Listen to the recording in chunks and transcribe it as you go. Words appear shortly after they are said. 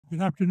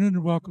Good afternoon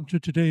and welcome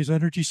to today's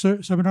energy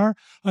seminar.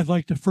 I'd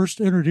like to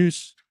first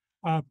introduce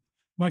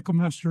Michael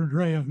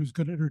Mastrandrea, who's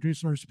going to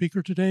introduce our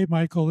speaker today.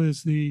 Michael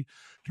is the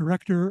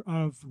Director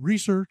of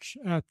Research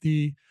at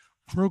the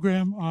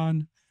Program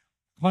on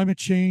Climate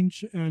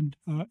Change and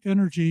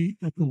Energy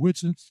at the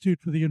Woods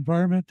Institute for the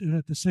Environment, and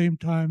at the same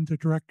time, the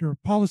Director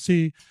of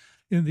Policy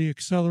in the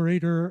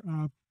Accelerator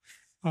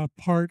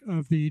part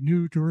of the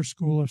new Doerr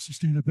School of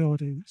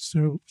Sustainability.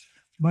 So,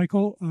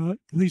 Michael,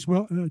 please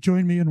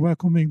join me in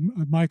welcoming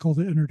Michael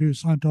to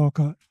introduce Hunt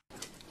Allcott.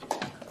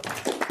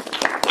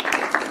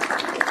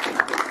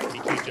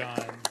 Thank you,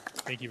 John.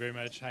 Thank you very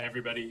much. Hi,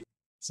 everybody.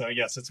 So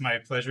yes, it's my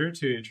pleasure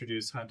to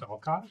introduce Hunt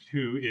Allcott,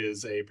 who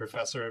is a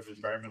professor of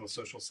environmental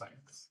social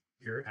science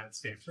here at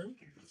Stanford.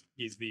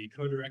 He's the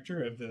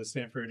co-director of the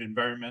Stanford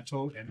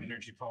Environmental and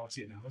Energy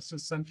Policy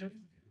Analysis Center,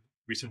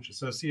 research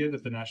associate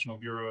at the National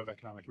Bureau of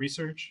Economic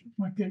Research.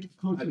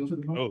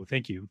 Oh,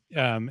 thank you.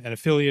 An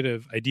affiliate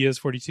of Ideas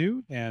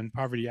 42 and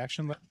Poverty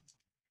Action Lab,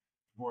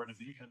 board of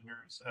the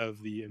editors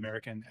of the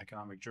American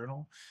Economic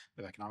Journal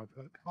of Economic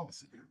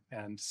Policy.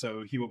 And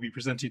so he will be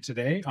presenting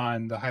today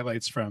on the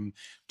highlights from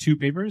two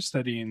papers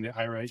studying the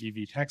IRA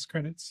EV tax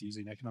credits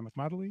using economic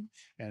modeling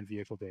and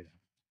vehicle data.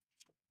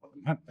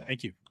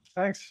 Thank you.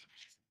 Thanks.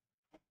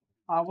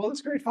 Well,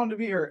 it's great fun to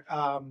be here.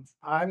 I'm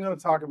going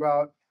to talk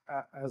about,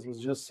 as was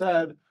just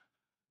said,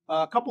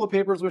 a couple of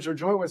papers which are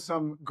joined with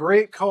some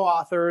great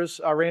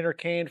co-authors. Rainer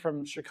Kane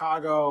from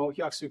Chicago,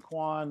 Hyuk-Soo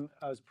Kwon,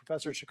 who's a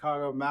professor at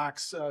Chicago,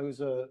 Max, who's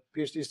a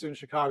PhD student in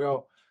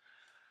Chicago,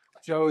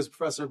 Joe is a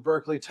professor at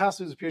Berkeley, Tess,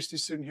 who's a PhD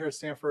student here at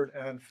Stanford,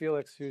 and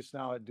Felix, who's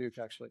now at Duke,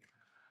 actually.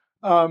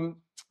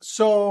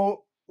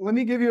 So let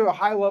me give you a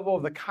high level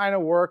of the kind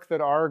of work that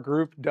our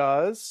group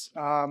does.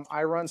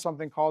 I run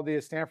something called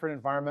the Stanford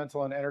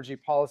Environmental and Energy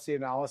Policy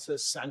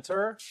Analysis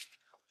Center.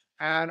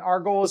 And our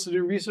goal is to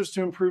do research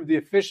to improve the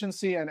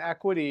efficiency and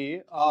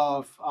equity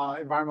of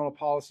environmental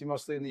policy,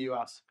 mostly in the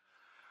US.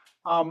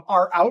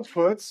 Our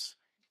outputs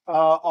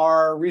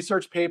are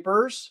research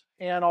papers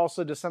and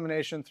also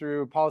dissemination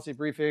through policy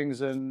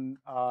briefings and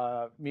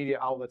media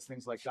outlets,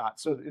 things like that.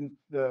 So in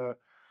the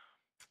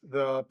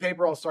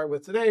paper I'll start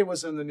with today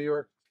was in the New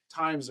York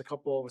Times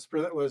was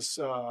covered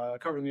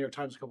in the New York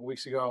Times a couple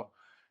weeks ago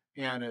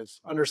and is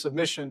under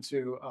submission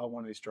to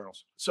one of these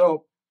journals.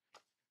 So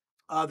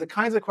the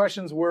kinds of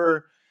questions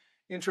we're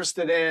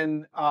interested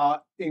in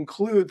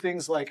include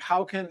things like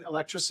how can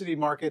electricity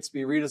markets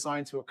be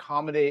redesigned to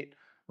accommodate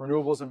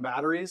renewables and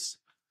batteries?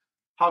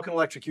 How can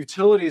electric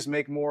utilities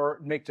make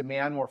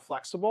demand more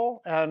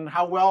flexible? And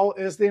how well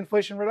is the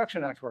Inflation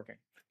Reduction Act working?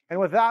 And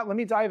with that, let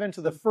me dive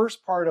into the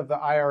first part of the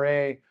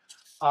IRA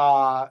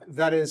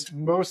that is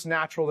most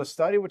natural to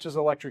study, which is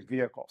electric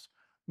vehicles.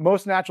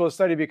 Most natural to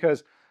study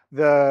because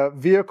the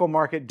vehicle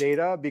market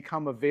data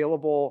become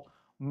available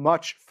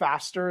much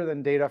faster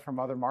than data from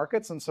other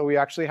markets. And so we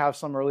actually have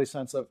some early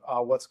sense of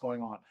what's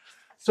going on.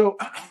 So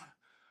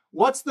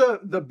what's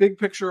the big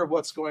picture of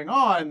what's going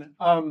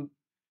on?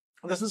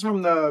 This is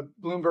from the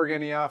Bloomberg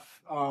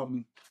NEF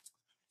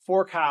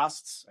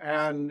forecasts,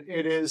 and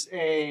it is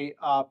a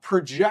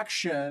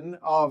projection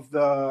of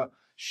the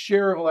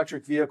share of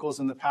electric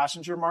vehicles in the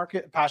passenger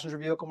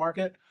vehicle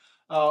market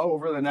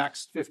over the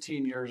next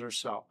 15 years or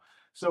so.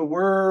 So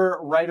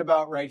we're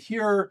right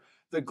here.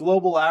 The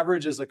global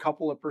average is a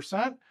couple of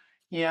percent,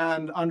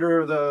 and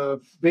under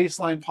the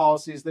baseline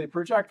policies they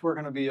project, we're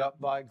going to be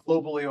up by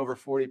globally over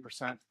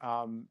 40%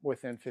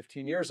 within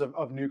 15 years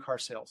of new car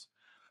sales.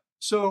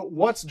 So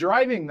what's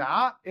driving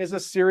that is a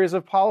series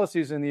of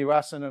policies in the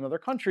US and in other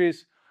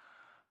countries.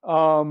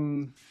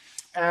 And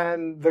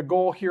the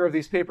goal here of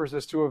these papers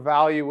is to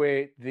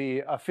evaluate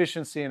the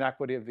efficiency and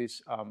equity of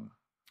these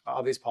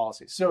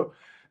policies. So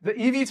the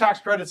EV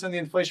tax credits in the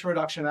Inflation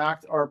Reduction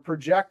Act are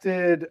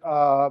projected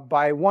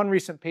by one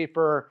recent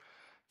paper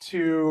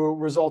to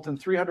result in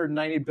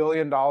 $390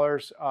 billion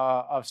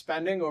of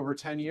spending over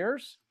 10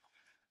 years.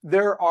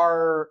 There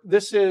are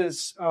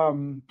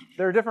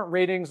different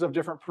ratings of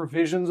different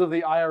provisions of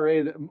the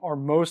IRA that are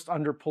most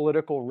under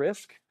political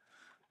risk.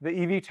 The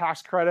EV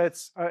tax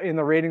credits in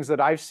the ratings that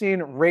I've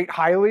seen rate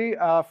highly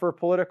for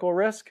political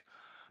risk.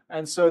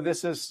 And so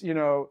this is,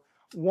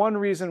 one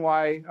reason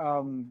why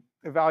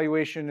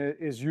evaluation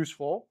is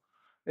useful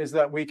is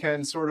that we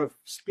can sort of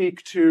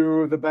speak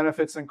to the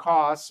benefits and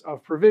costs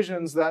of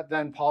provisions that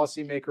then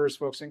policymakers,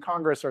 folks in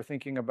Congress are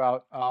thinking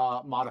about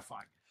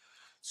modifying.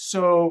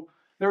 So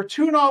there are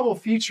two novel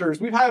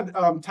features. We've had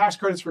tax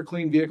credits for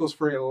clean vehicles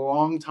for a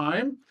long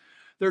time.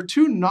 There are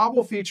two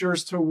novel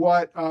features to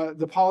what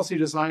the policy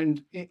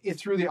designed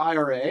through the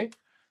IRA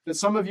that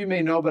some of you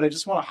may know, but I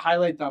just want to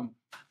highlight them.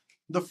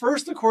 The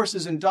first, of course,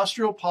 is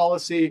industrial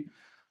policy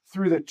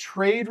through the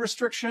trade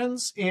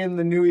restrictions in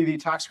the new EV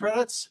tax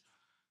credits.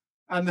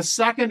 And the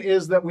second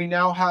is that we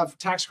now have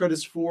tax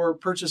credits for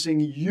purchasing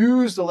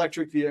used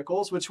electric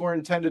vehicles, which were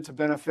intended to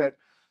benefit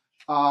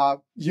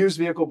used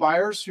vehicle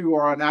buyers who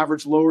are on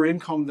average lower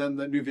income than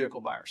the new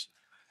vehicle buyers.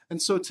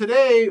 And so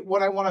today,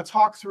 what I want to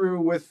talk through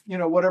with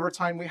whatever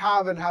time we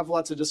have and have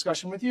lots of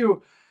discussion with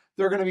you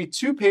there are going to be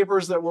two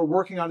papers that we're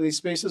working on in these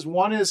spaces.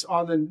 One is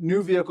on the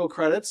new vehicle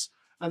credits,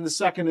 and the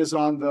second is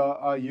on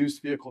the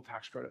used vehicle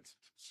tax credits.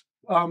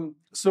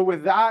 So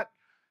with that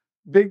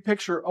big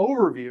picture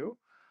overview,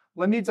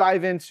 let me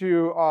dive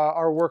into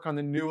our work on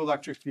the new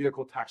electric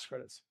vehicle tax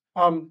credits.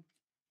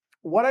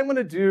 What I'm going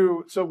to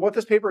do, so what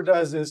this paper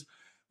does is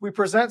we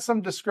present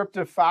some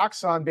descriptive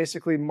facts on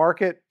basically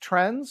market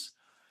trends,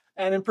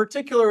 and in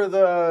particular,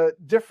 the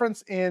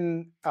difference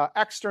in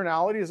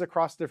externalities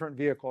across different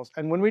vehicles.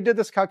 And when we did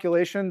this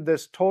calculation,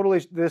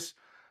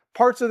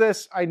 parts of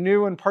this I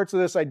knew and parts of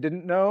this I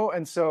didn't know.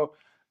 And so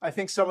I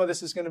think some of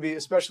this is going to be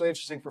especially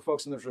interesting for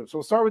folks in this room. So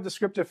we'll start with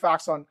descriptive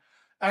facts on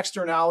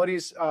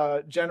externalities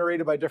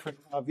generated by different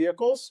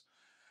vehicles.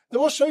 Then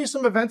we'll show you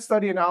some event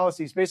study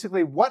analyses,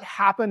 basically what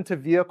happened to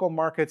vehicle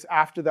markets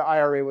after the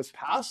IRA was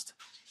passed.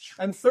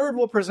 And third,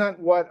 we'll present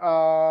what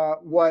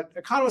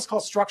economists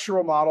call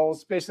structural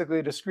models, basically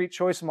a discrete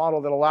choice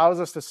model that allows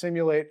us to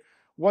simulate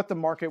what the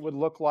market would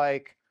look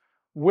like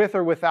with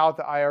or without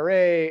the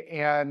IRA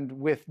and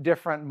with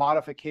different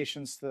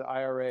modifications to the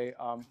IRA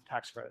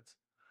tax credits.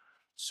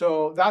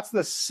 So that's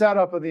the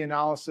setup of the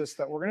analysis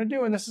that we're going to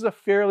do. And this is a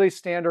fairly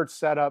standard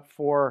setup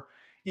for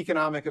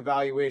economic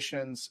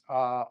evaluations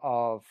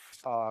of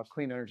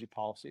clean energy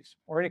policies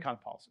or any kind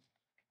of policy.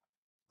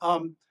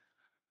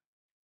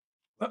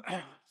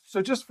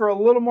 So just for a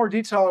little more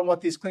detail on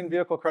what these clean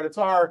vehicle credits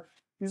are,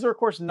 these are, of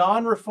course,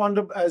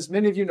 non-refundable. As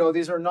many of you know,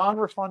 these are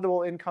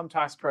non-refundable income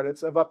tax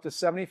credits of up to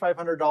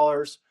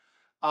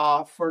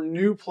 $7,500 for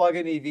new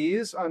plug-in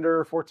EVs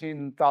under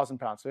 14,000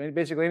 pounds. So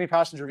basically, any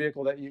passenger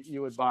vehicle that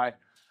you would buy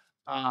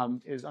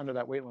is under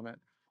that weight limit.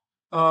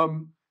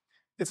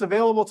 It's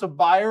available to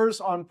buyers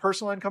on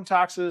personal income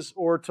taxes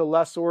or to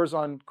lessors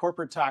on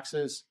corporate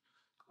taxes.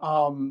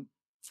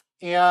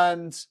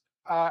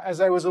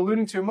 As I was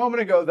alluding to a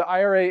moment ago, the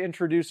IRA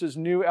introduces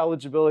new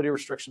eligibility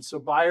restrictions. So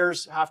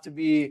buyers have to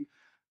be,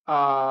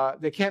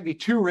 they can't be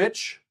too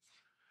rich.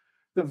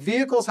 The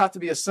vehicles have to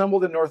be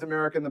assembled in North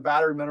America, and the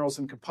battery minerals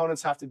and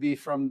components have to be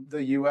from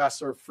the US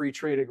or free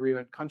trade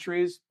agreement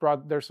countries.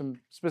 There's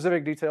some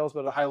specific details,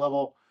 but at a high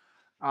level,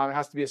 it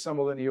has to be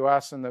assembled in the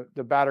US, and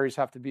the batteries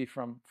have to be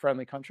from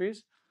friendly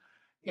countries.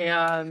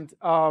 And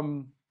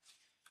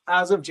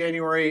as of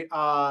January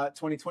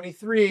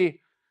 2023,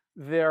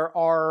 there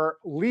are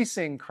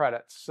leasing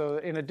credits. So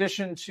in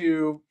addition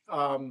to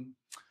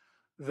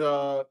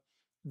the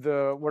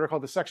what are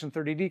called the Section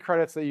 30D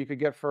credits that you could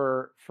get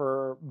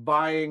for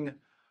buying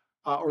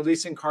or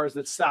leasing cars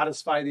that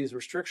satisfy these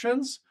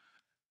restrictions,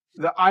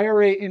 the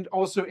IRA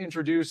also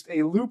introduced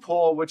a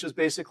loophole, which is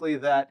basically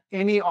that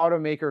any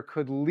automaker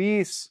could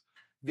lease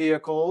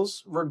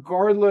vehicles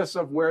regardless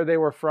of where they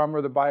were from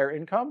or the buyer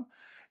income,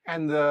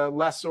 and the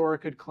lessor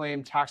could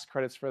claim tax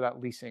credits for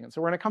that leasing. And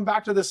so we're going to come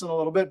back to this in a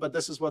little bit, but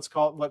this is what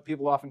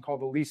people often call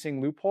the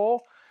leasing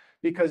loophole,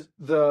 because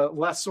the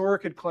lessor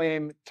could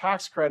claim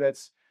tax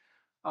credits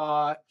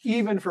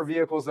even for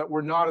vehicles that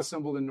were not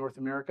assembled in North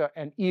America,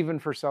 and even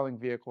for selling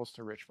vehicles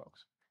to rich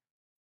folks.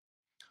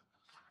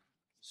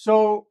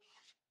 So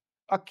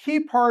a key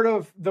part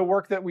of the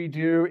work that we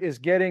do is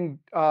getting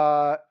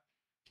oftentimes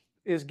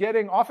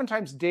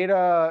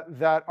data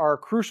that are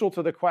crucial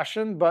to the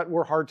question, but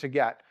were hard to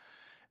get.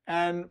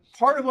 And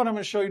part of what I'm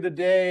going to show you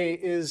today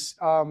is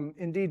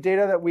indeed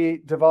data that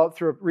we developed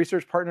through a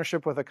research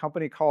partnership with a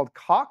company called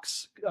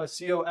Cox,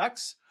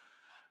 C-O-X,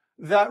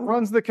 that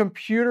runs the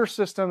computer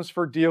systems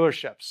for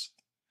dealerships.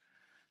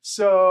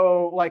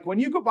 So like when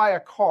you go buy a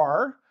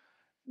car,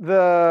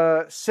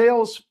 the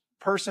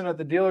salesperson at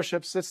the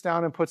dealership sits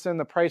down and puts in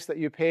the price that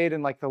you paid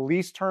and like the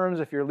lease terms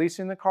if you're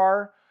leasing the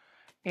car.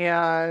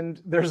 And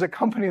there's a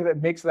company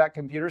that makes that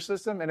computer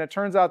system. And it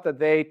turns out that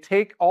they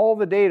take all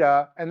the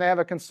data and they have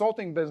a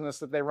consulting business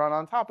that they run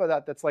on top of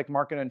that that's like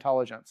market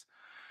intelligence.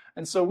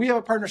 And so we have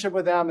a partnership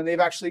with them, and they've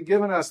actually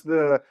given us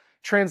the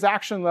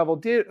transaction level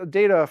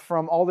data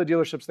from all the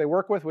dealerships they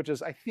work with, which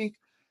is, I think,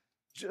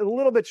 a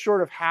little bit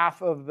short of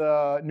half of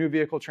the new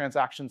vehicle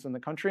transactions in the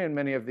country and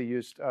many of the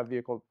used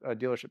vehicle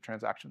dealership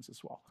transactions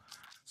as well.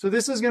 So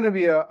this is going to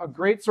be a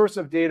great source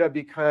of data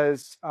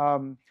because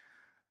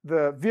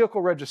the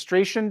vehicle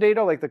registration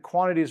data, like the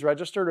quantities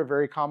registered, are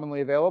very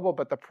commonly available,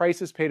 but the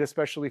prices paid,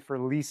 especially for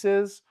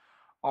leases,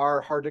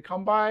 are hard to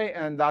come by,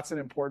 and that's an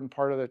important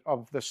part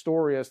of the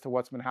story as to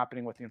what's been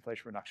happening with the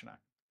Inflation Reduction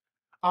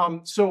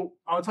Act. So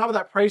on top of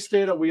that price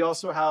data, we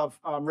also have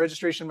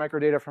registration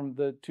microdata from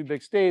the two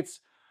big states,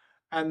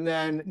 and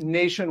then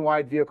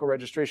nationwide vehicle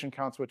registration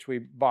counts, which we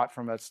bought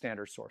from a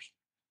standard source.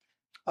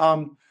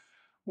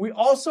 We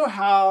also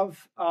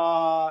have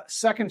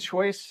second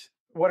choice,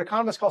 what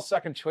economists call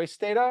second choice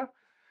data,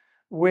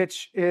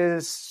 which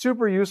is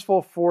super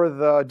useful for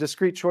the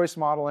discrete choice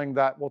modeling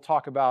that we'll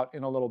talk about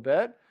in a little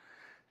bit.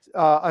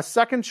 A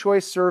second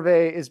choice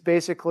survey is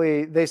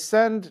basically, they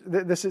send,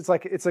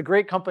 it's a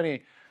great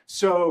company.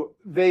 So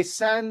they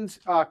send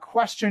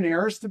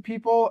questionnaires to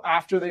people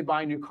after they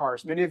buy new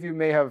cars. Many of you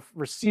may have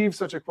received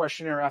such a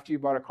questionnaire after you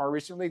bought a car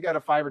recently. You got a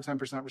 5 or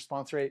 10%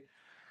 response rate.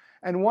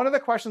 And one of the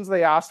questions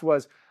they asked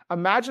was,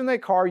 imagine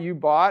that car you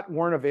bought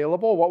weren't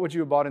available. What would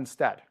you have bought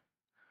instead?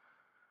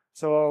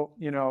 So,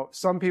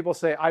 some people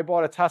say, I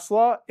bought a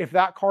Tesla. If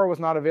that car was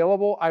not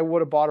available, I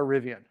would have bought a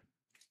Rivian.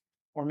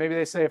 Or maybe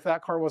they say, if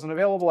that car wasn't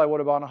available, I would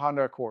have bought a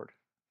Honda Accord.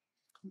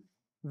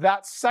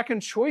 That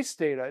second choice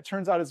data, it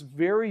turns out, is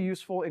very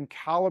useful in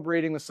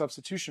calibrating the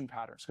substitution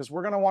patterns, because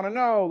we're going to want to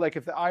know, like,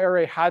 if the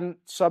IRA hadn't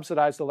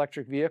subsidized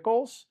electric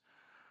vehicles,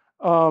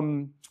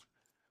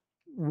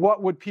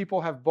 what would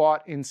people have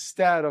bought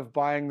instead of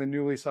buying the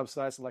newly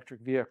subsidized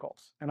electric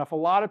vehicles? And if a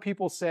lot of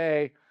people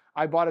say,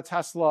 I bought a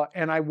Tesla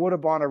and I would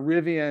have bought a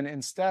Rivian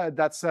instead,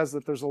 that says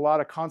that there's a lot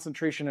of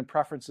concentration and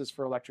preferences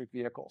for electric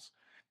vehicles.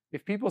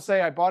 If people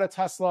say, I bought a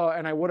Tesla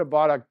and I would have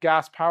bought a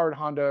gas-powered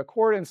Honda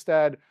Accord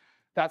instead,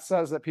 that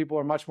says that people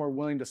are much more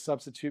willing to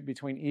substitute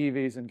between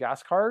EVs and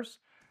gas cars.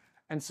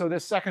 And so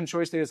this second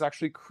choice data is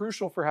actually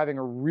crucial for having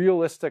a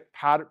realistic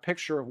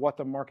picture of what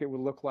the market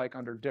would look like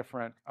under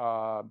different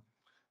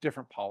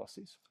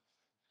policies.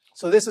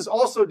 So this is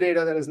also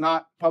data that is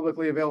not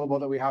publicly available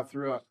that we have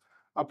through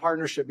a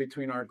partnership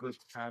between our group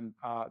and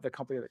the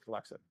company that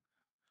collects it.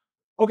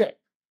 Okay,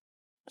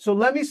 so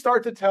let me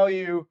start to tell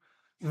you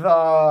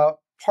the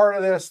part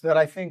of this that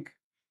I think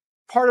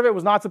part of it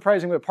was not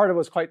surprising, but part of it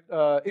was quite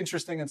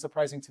interesting and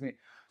surprising to me.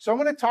 So I'm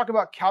going to talk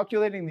about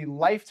calculating the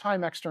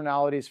lifetime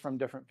externalities from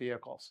different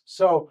vehicles.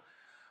 So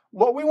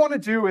what we want to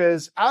do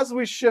is, as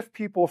we shift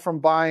people from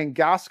buying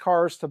gas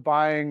cars to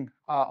buying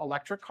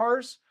electric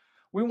cars,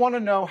 we want to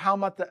know how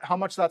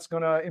much that's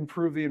going to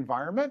improve the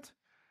environment,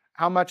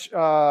 how much, in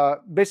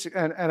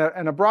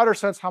a broader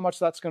sense, how much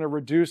that's going to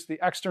reduce the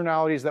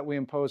externalities that we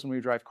impose when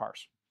we drive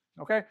cars.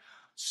 Okay,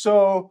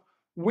 so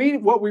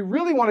what we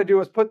really want to do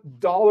is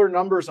put dollar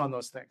numbers on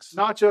those things,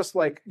 not just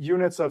like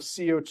units of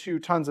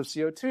CO2, tons of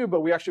CO2,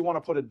 but we actually want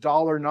to put a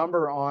dollar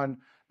number on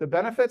the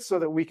benefits so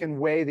that we can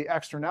weigh the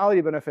externality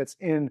benefits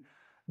in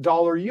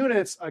dollar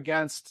units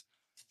against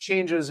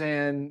changes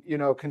in,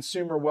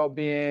 consumer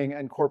well-being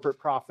and corporate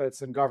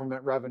profits and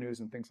government revenues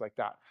and things like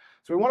that.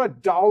 So we want a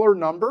dollar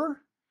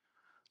number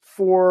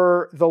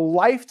for the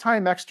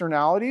lifetime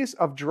externalities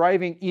of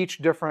driving each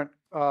different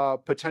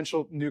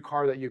potential new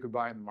car that you could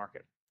buy in the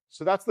market.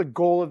 So that's the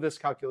goal of this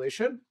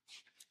calculation.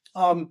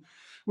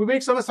 We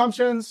make some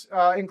assumptions,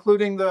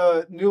 including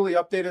the newly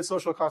updated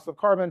social cost of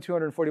carbon,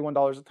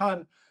 $241 a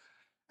ton.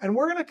 And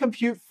we're going to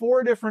compute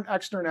 4 different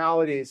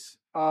externalities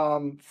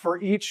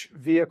for each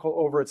vehicle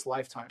over its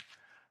lifetime.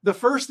 The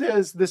first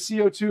is the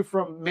CO2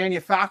 from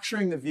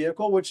manufacturing the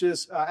vehicle, which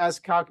is,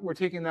 we're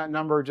taking that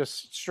number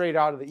just straight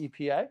out of the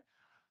EPA.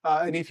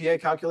 An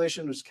EPA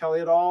calculation, which is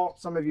Kelly et al.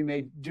 Some of you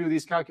may do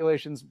these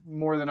calculations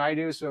more than I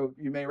do, so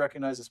you may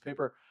recognize this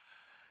paper.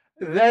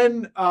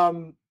 Then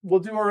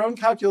we'll do our own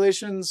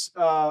calculations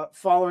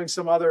following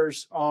some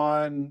others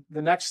on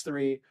the next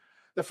 3.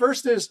 The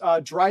first is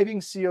driving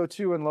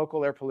CO2 and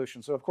local air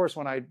pollution. So of course,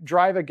 when I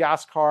drive a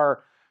gas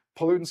car,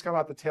 pollutants come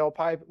out the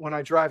tailpipe. When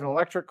I drive an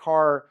electric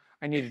car,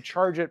 I need to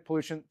charge it.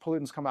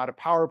 Pollutants come out of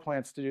power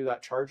plants to do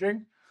that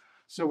charging.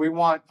 So we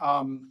want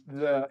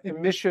the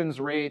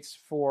emissions rates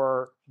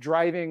for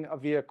driving a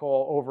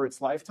vehicle over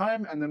its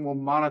lifetime, and then we'll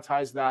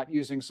monetize that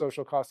using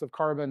social cost of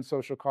carbon,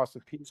 social cost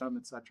of PSUM,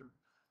 et cetera.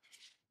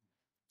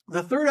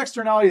 The third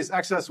externality is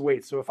excess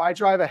weight. So if I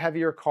drive a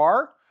heavier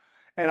car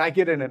and I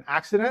get in an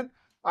accident,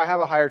 I have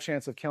a higher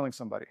chance of killing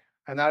somebody.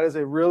 And that is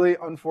a really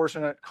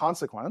unfortunate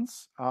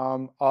consequence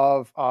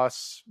of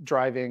us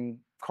driving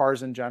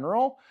cars in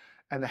general.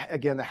 And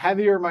again, the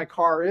heavier my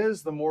car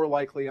is, the more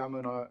likely I'm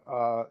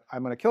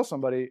gonna kill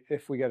somebody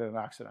if we get in an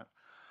accident.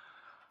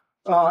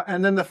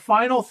 And then the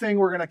final thing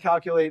we're gonna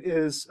calculate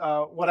is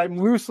what I'm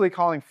loosely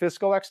calling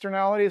fiscal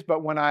externalities.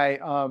 But when I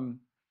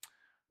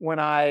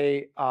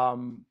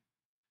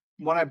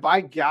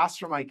buy gas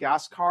for my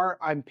gas car,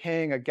 I'm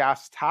paying a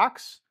gas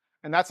tax,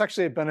 and that's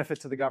actually a benefit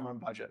to the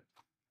government budget.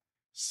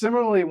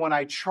 Similarly, when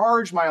I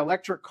charge my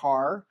electric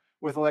car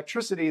with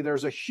electricity,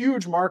 there's a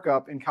huge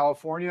markup in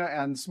California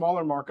and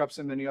smaller markups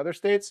in many other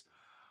states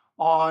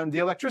on the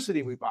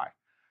electricity we buy.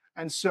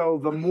 And so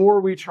the more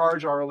we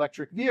charge our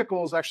electric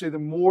vehicles, actually the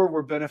more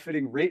we're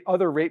benefiting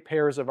other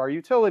ratepayers of our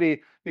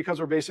utility, because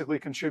we're basically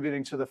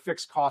contributing to the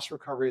fixed cost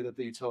recovery that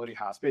the utility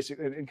has.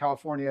 Basically, in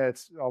California,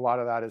 a lot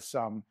of that is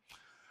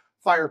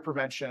fire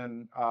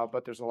prevention,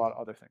 but there's a lot of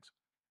other things.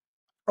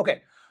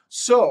 Okay,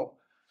 so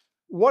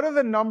what are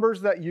the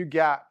numbers that you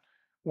get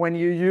when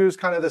you use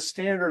kind of the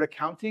standard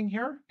accounting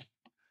here?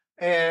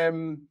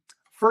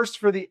 First,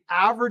 for the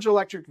average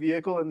electric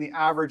vehicle and the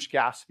average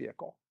gas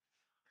vehicle.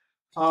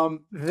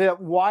 The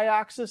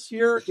y-axis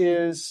here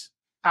is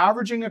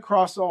averaging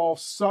across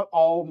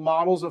all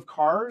models of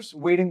cars,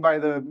 weighting by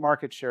the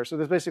market share. So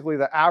there's basically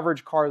the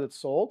average car that's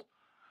sold.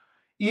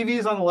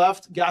 EVs on the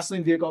left,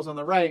 gasoline vehicles on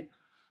the right.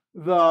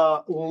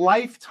 The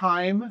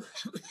lifetime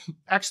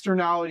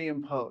externality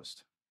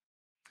imposed.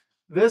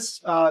 This,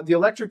 the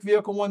electric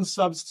vehicle one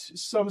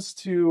sums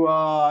to,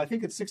 I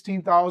think it's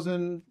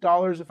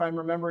 $16,000 if I'm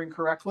remembering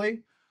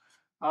correctly.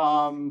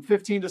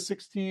 $15,000 to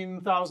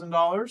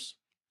 $16,000,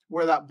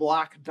 where that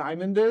black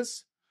diamond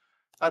is.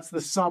 That's the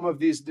sum of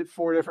these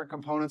 4 different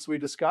components we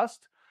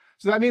discussed.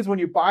 So that means when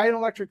you buy an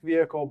electric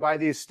vehicle by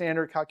these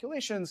standard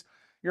calculations,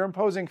 you're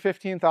imposing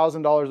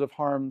 $15,000 of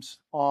harms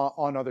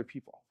on other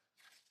people.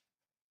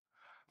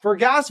 For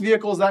gas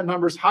vehicles, that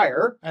number's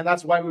higher, and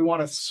that's why we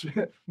want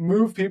to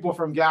move people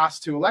from gas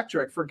to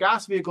electric. For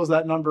gas vehicles,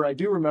 that number I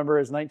do remember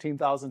is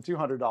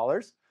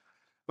 $19,200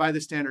 by the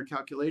standard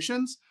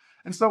calculations.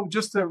 And so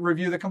just to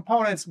review the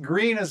components,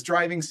 green is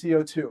driving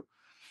CO2.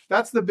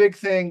 That's the big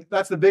thing.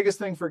 That's the biggest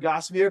thing for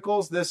gas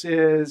vehicles. This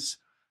is,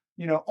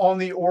 on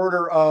the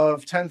order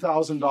of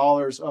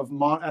 $10,000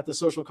 of at the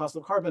social cost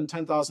of carbon,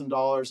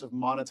 $10,000 of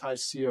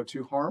monetized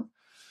CO2 harm.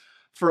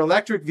 For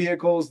electric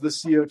vehicles, the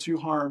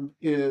CO2 harm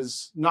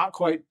is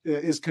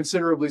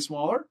considerably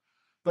smaller,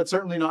 but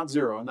certainly not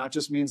zero. And that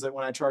just means that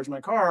when I charge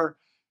my car,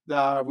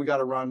 we got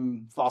to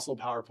run fossil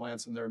power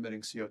plants and they're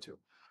emitting CO2.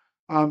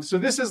 So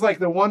this is like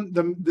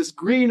this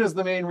green is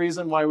the main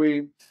reason why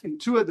we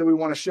intuit that we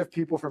want to shift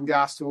people from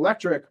gas to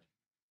electric.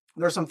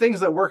 There are some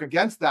things that work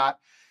against that.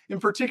 In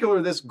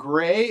particular, this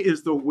gray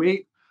is the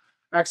weight,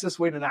 excess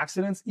weight in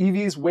accidents.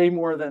 EVs weigh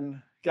more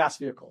than gas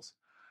vehicles.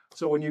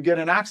 So when you get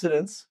in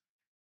accidents,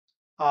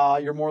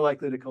 you're more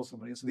likely to kill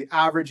somebody. So the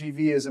average EV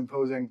is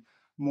imposing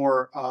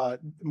more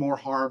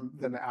harm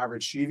than the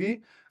average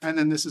CV. And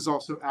then this is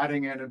also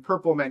adding in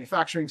purple,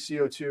 manufacturing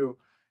CO2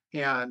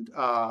 and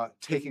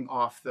taking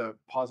off the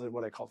positive,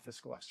 what I call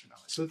fiscal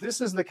externalities. So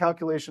this is the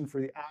calculation for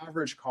the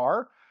average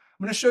car.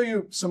 I'm going to show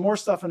you some more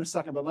stuff in a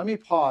second, but let me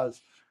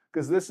pause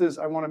because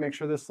I want to make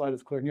sure this slide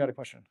is clear. And you had a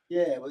question?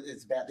 Yeah, well,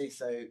 it's about this.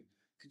 So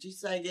could you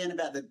say again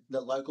about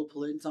the local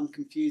pollutants? I'm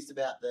confused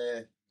about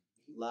the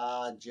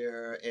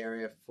larger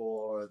area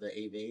for the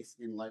EVs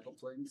in local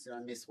pollutants. Did I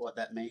miss what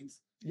that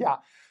means? Yeah.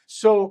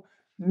 So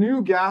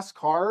new gas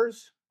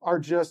cars are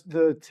just,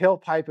 the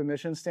tailpipe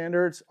emission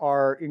standards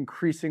are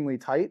increasingly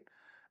tight.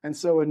 And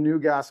so a new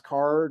gas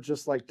car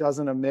just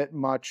doesn't emit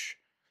much,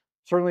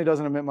 certainly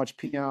doesn't emit much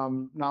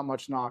PM, not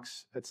much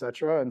NOx, et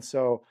cetera. And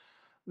so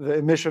the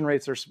emission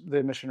rates are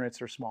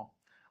small.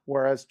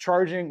 Whereas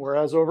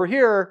over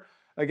here,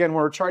 again,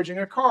 when we're charging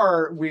a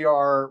car, we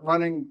are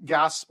running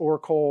gas or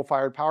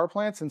coal-fired power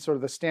plants, and sort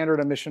of the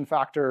standard emission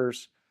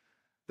factors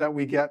that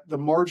we get, the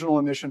marginal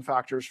emission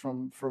factors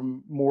from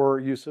more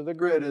use of the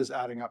grid is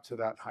adding up to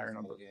that higher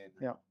number.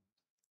 Yeah.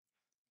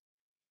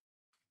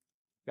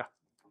 Yeah.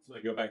 So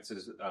I go back to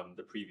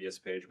the previous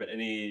page, but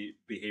any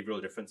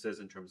behavioral differences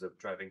in terms of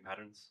driving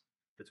patterns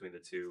between the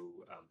two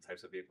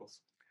types of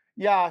vehicles?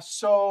 Yeah,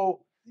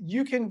 so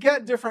you can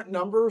get different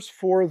numbers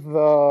for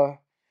the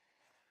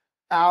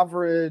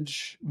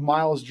average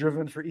miles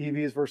driven for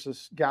EVs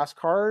versus gas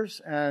cars,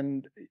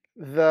 and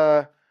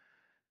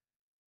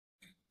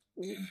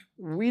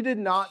we did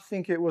not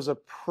think it was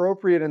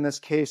appropriate in this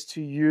case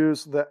to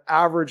use the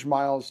average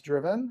miles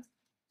driven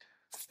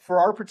for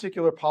our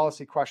particular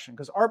policy question,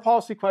 because our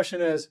policy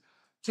question is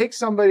take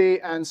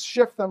somebody and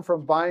shift them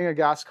from buying a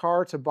gas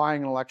car to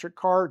buying an electric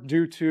car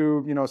due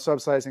to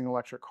subsidizing an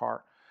electric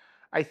car.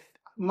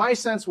 My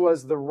sense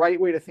was the right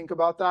way to think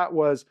about that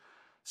was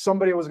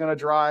somebody was going to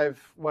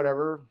drive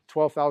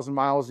 12,000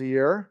 miles a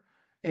year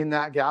in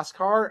that gas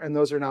car, and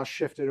those are now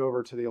shifted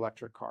over to the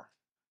electric car.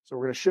 So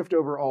we're going to shift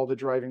over all the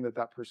driving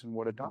that person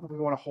would have done. We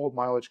want to hold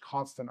mileage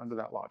constant under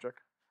that logic.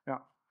 Yeah.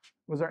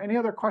 Was there any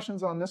other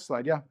questions on this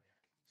slide? Yeah.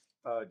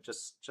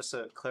 Just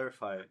to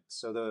clarify,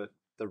 so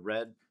the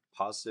red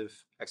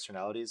positive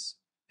externalities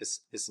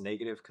is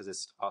negative because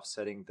it's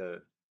offsetting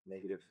the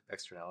negative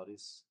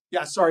externalities?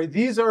 Yeah, sorry.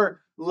 These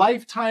are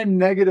lifetime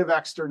negative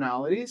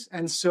externalities.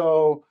 And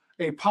so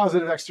a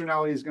positive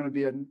externality is going to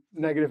be a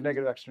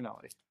negative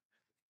externality.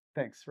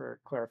 Thanks for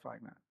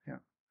clarifying that. Yeah.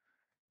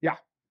 Yeah.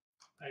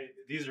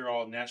 These are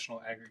all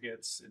national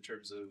aggregates in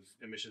terms of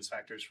emissions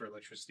factors for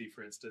electricity,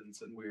 for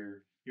instance, and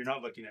where you're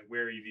not looking at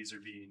where EVs are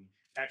being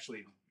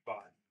actually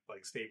bought,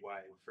 like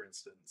statewide, for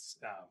instance,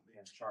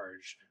 and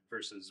charged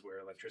versus where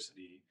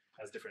electricity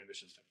has different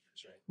emissions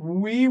factors, right?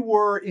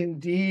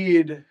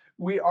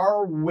 We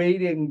are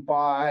weighting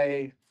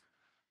by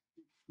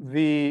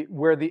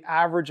where the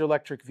average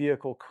electric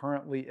vehicle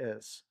currently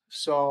is.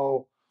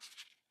 So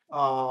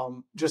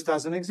just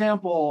as an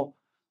example,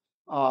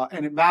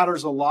 and it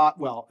matters a lot.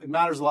 Well, it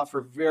matters a lot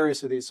for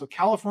various of these. So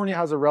California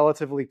has a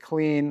relatively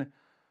clean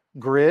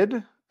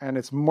grid, and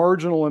its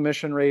marginal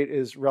emission rate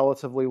is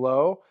relatively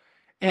low,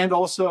 and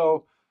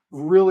also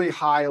really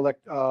high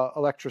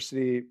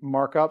electricity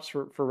markups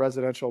for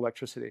residential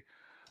electricity.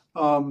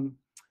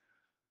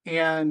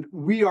 And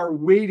we are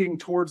weighting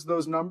towards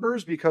those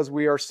numbers because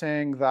we are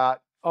saying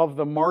that of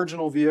the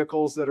marginal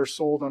vehicles that are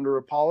sold under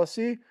a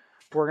policy,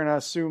 we're going to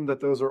assume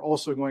that those are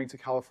also going to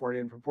California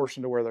in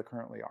proportion to where they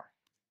currently are.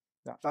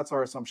 Yeah, that's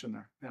our assumption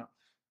there. Yeah.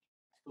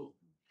 Cool.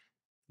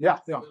 Yeah.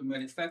 So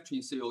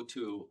manufacturing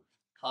CO2,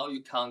 how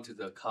you count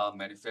the car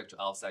manufactured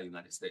outside the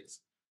United States?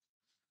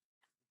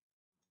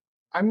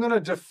 I'm going to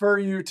defer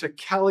you to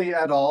Kelly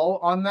et al.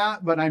 On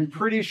that, but I'm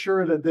pretty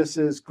sure that this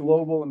is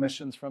global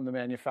emissions from the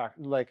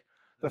manufacturer, like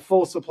the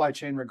full supply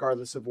chain,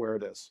 regardless of where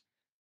it is.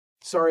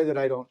 Sorry that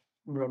I don't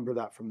remember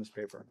that from this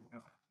paper. Yeah.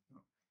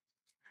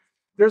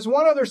 There's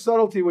one other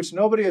subtlety which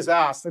nobody has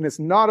asked, and it's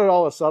not at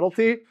all a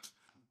subtlety.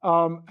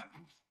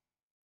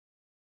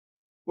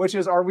 which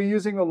is, are we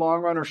using the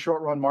long run or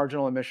short run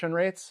marginal emission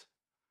rates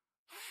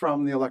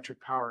from the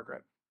electric power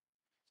grid?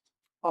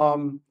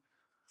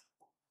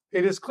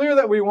 It is clear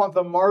that we want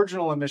the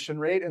marginal emission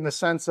rate in the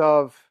sense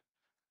of,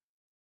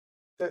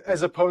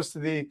 as opposed to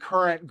the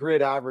current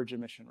grid average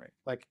emission rate.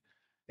 Like,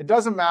 it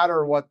doesn't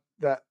matter what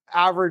the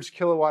average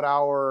kilowatt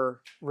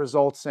hour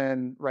results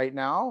in right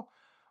now.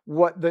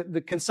 What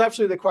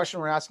conceptually the question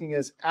we're asking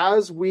is,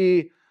 as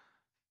we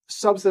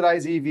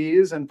subsidize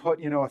EVs and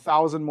put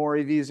 1,000 more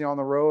EVs on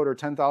the road or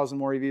 10,000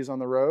 more EVs on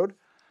the road,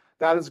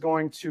 that is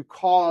going to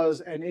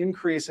cause an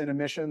increase in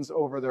emissions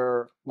over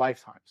their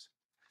lifetimes.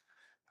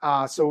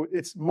 So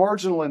it's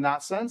marginal in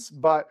that sense,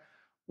 but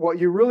what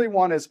you really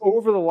want is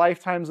over the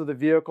lifetimes of the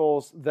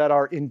vehicles that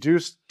are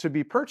induced to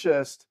be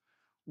purchased,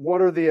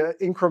 what are the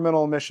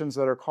incremental emissions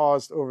that are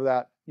caused over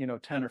that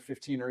 10 or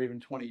 15 or even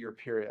 20-year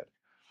period?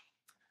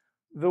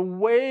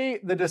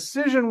 The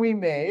decision we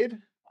made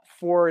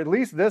for at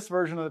least this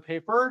version of the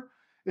paper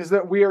is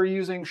that we are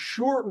using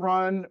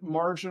short-run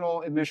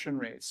marginal emission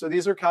rates. So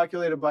these are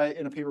calculated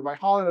in a paper by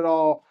Holland et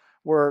al.,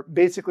 where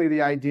basically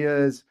the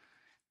idea is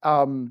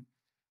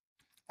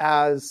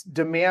as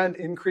demand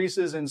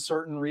increases in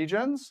certain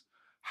regions,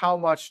 how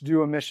much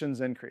do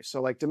emissions increase?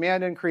 So like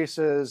demand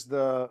increases,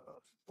 the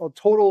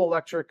total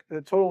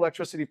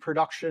electricity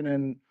production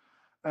in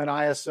an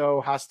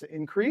ISO has to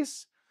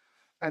increase,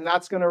 and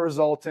that's going to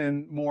result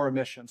in more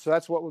emissions. So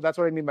that's what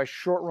I mean by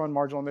short-run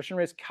marginal emission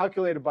rates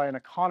calculated by an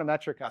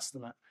econometric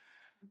estimate.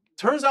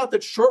 Turns out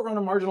that short-run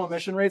and marginal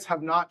emission rates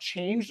have not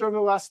changed over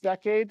the last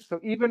decade.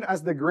 So even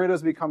as the grid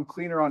has become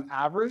cleaner on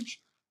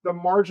average, the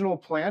marginal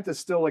plant is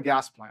still a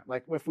gas plant.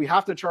 Like if we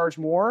have to charge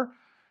more,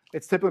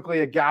 it's typically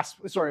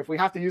if we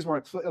have to use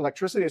more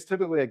electricity, it's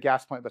typically a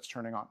gas plant that's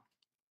turning on.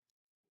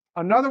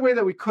 Another way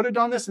that we could have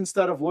done this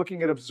instead of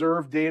looking at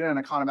observed data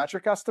and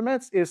econometric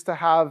estimates is to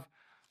have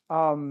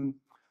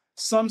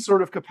some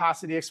sort of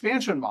capacity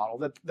expansion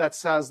model that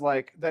says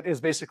that is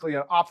basically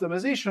an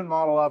optimization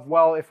model of,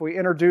 well, if we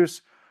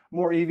introduce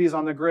more EVs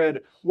on the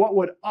grid, what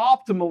would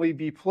optimally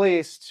be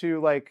placed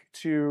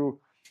to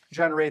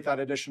generate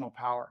that additional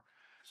power?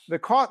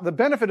 The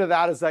benefit of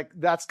that is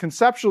that's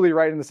conceptually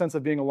right in the sense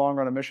of being a long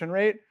run emission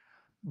rate,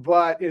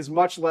 but is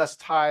much less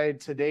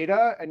tied to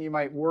data. And you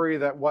might worry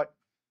that what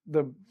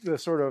the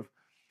sort of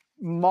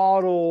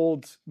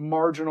modeled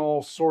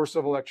marginal source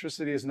of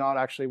electricity is not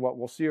actually what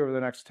we'll see over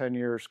the next 10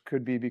 years,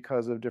 could be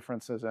because of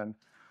differences in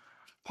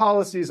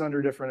policies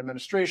under different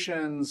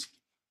administrations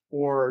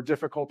or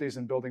difficulties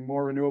in building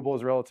more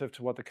renewables relative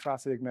to what the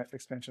capacity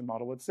expansion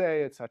model would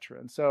say, et cetera.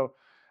 And so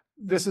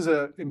this is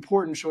an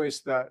important choice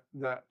that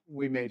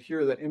we made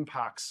here that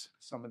impacts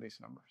some of these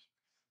numbers.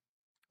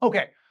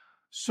 Okay,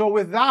 so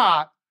with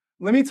that,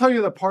 let me tell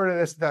you the part of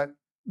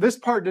this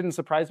part didn't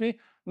surprise me.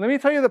 Let me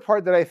tell you the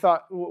part that I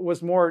thought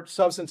was more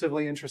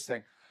substantively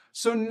interesting.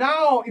 So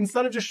now,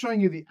 instead of just showing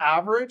you the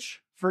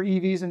average for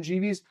EVs and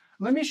GVs,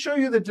 let me show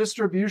you the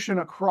distribution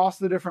across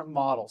the different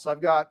models.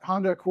 I've got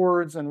Honda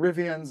Accords and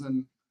Rivians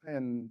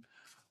and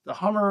the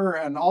Hummer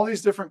and all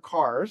these different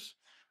cars.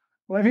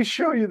 Let me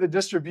show you the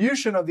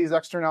distribution of these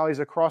externalities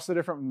across the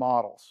different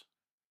models.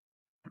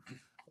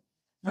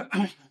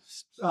 This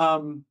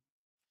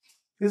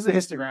is a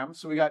histogram.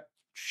 So we got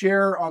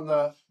share on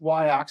the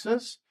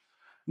y-axis.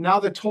 Now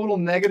the total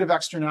negative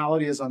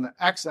externality is on the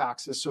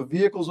x-axis. So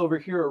vehicles over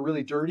here are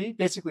really dirty,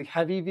 basically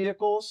heavy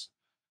vehicles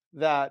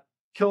that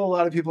kill a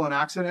lot of people in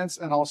accidents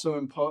and also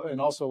are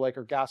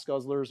gas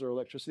guzzlers or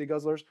electricity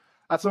guzzlers.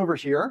 That's over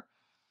here.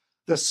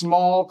 The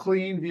small,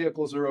 clean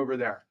vehicles are over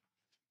there.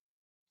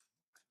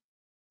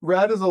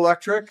 Red is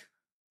electric,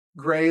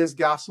 gray is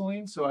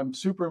gasoline. So I'm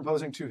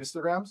superimposing two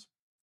histograms.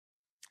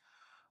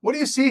 What do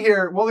you see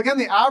here? Well, again,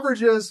 the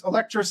average is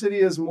electric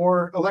EVs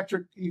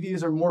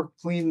are more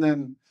clean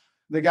than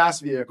the gas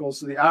vehicles.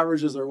 So the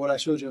averages are what I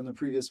showed you on the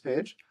previous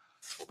page.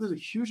 There's a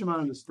huge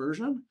amount of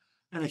dispersion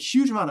and a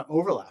huge amount of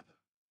overlap.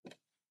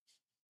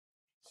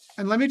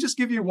 And let me just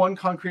give you one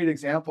concrete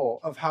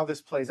example of how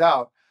this plays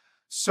out.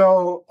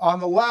 So on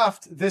the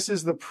left, this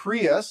is the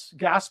Prius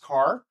gas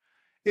car.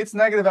 Its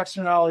negative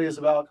externality is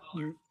about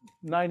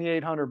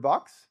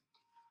 $9,800.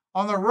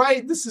 On the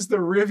right, this is the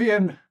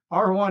Rivian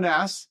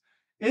R1S.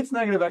 Its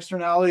negative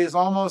externality is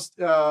almost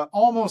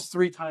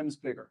 3 times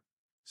bigger.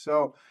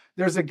 So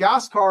there's a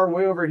gas car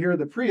way over here,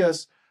 the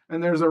Prius,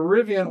 and there's a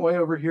Rivian way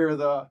over here,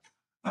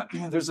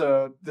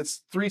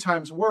 that's 3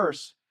 times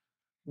worse.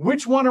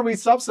 Which one are we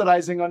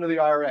subsidizing under the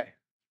IRA?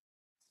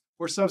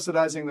 We're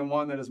subsidizing the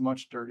one that is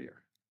much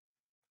dirtier.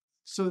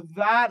 So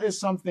that is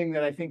something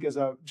that I think is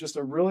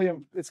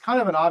it's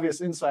kind of an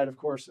obvious insight, of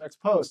course, ex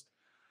post,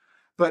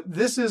 but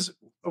this is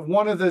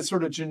one of the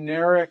sort of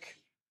generic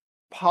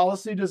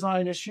policy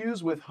design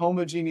issues with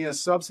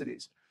homogeneous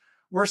subsidies.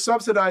 We're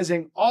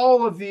subsidizing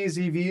all of these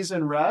EVs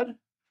in red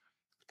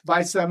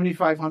by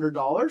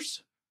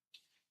 $7,500,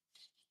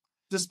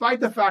 despite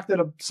the fact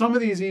that some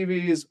of these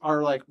EVs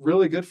are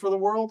really good for the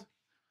world,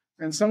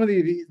 and some of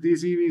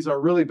these EVs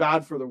are really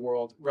bad for the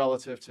world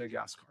relative to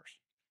gas cars.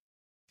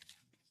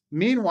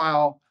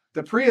 Meanwhile,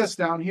 the Prius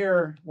down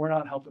here, we're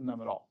not helping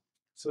them at all.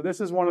 So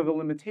this is one of the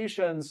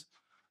limitations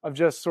of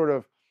just sort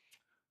of,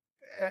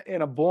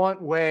 in a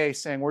blunt way,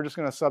 saying we're just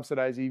going to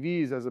subsidize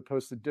EVs as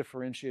opposed to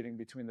differentiating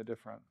between the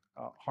different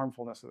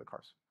harmfulness of the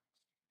cars.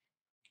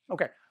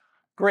 Okay,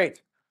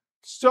 great.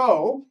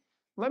 So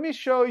let me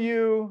show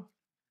you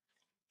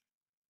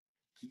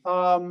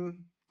a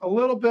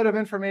little bit of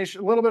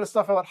information, a little bit of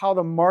stuff about how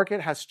the market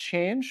has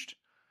changed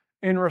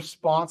in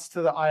response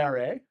to the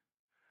IRA.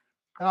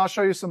 And I'll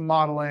show you some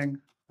modeling,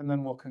 and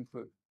then we'll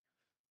conclude.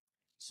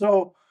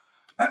 So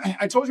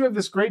I told you we have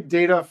this great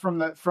data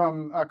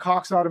from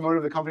Cox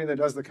Automotive, the company that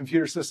does the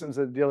computer systems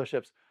at the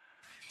dealerships.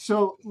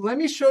 So let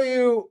me show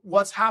you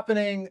what's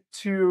happening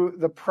to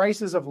the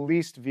prices of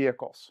leased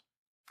vehicles.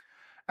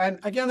 And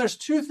again, there's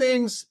two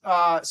things.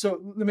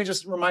 So let me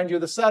just remind you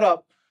of the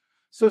setup.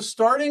 So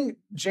starting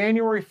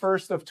January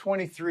 1st of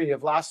 23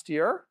 of last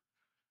year,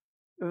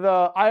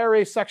 the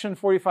IRA Section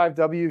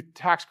 45W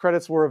tax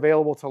credits were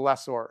available to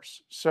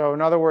lessors. So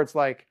in other words,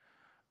 like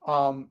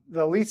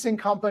the leasing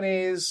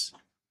companies,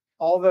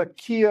 all the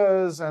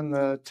Kias and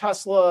the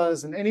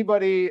Teslas and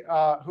anybody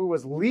who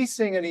was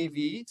leasing an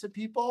EV to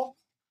people,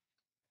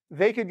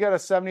 they could get a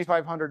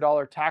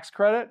 $7,500 tax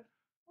credit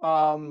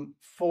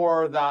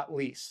for that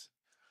lease.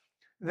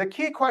 The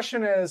key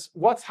question is,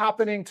 what's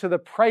happening to the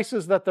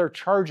prices that they're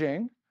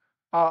charging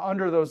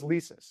under those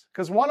leases?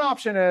 Because one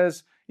option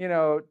is, you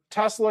know,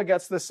 Tesla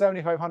gets the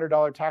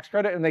 $7,500 tax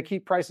credit and they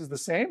keep prices the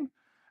same,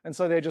 and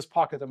so they just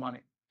pocket the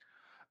money.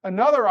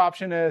 Another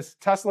option is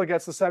Tesla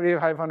gets the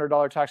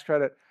 $7,500 tax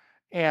credit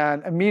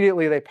and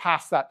immediately they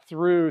pass that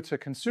through to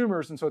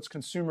consumers, and so it's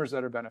consumers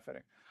that are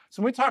benefiting.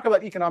 So when we talk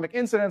about economic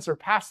incidence or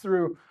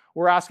pass-through,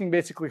 we're asking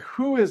basically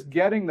who is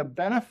getting the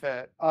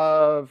benefit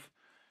of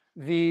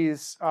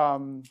these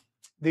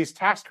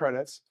tax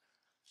credits.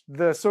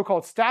 The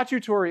so-called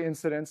statutory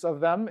incidence of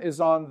them is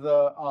on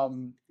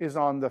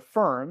the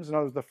firms. In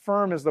other words, the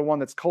firm is the one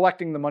that's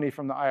collecting the money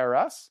from the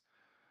IRS,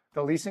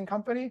 the leasing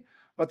company.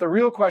 But the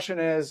real question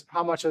is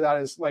how much of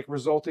that is like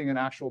resulting in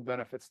actual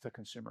benefits to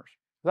consumers.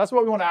 That's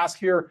what we want to ask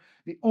here.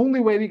 The only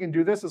way we can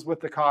do this is with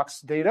the Cox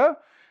data,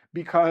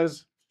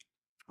 because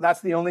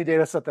that's the only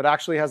data set that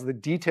actually has the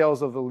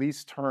details of the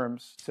lease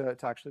terms to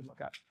actually look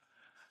at.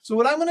 So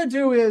what I'm going to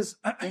do is,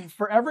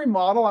 for every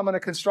model, I'm going to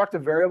construct a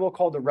variable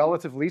called the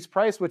relative lease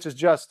price, which is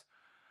just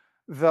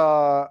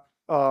the,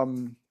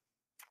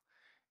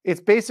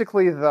 it's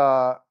basically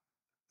the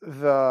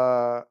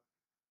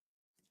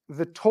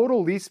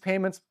total lease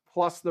payments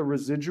plus the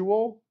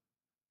residual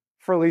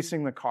for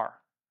leasing the car.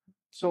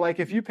 So like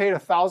if you paid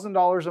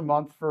 $1,000 a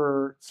month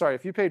for, sorry,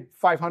 if you paid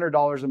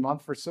 $500 a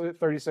month for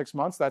 36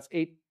 months, that's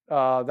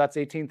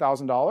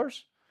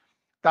 $18,000.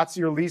 That's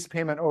your lease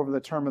payment over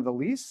the term of the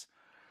lease.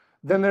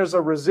 Then there's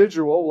a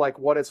residual, like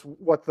what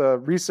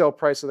the resale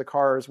price of the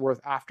car is worth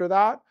after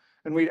that,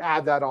 and we'd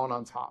add that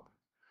on top.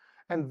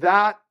 And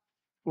that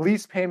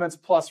lease payments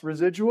plus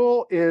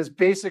residual is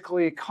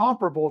basically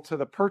comparable to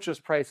the purchase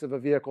price of a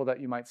vehicle that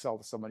you might sell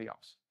to somebody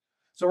else.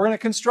 So we're going to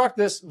construct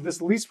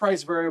this lease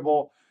price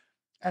variable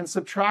and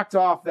subtract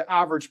off the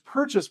average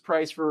purchase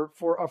price for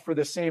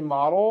the same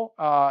model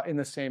in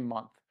the same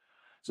month.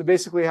 So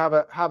basically have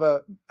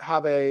a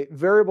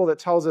variable that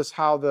tells us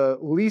how the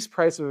lease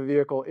price of a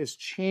vehicle is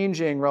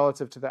changing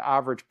relative to the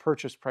average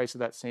purchase price of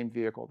that same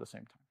vehicle at the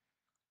same time.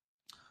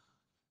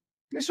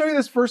 Let me show you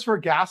this first for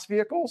gas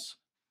vehicles.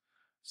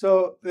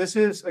 So this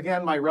is,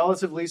 again, my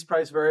relative lease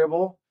price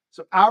variable.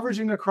 So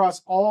averaging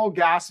across all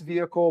gas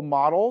vehicle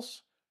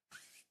models,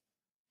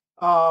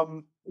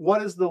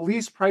 what is the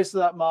lease price of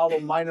that model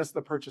minus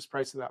the purchase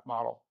price of that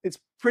model? It's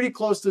pretty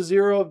close to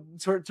zero.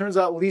 So it turns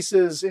out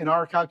leases in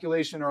our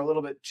calculation are a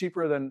little bit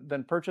cheaper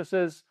than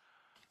purchases.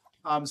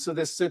 So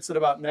this sits at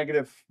about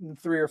negative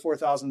 $3,000 or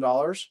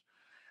 $4,000.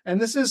 And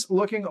this is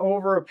looking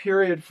over a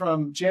period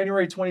from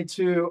January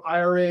 22,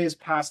 IRAs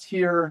passed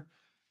here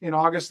in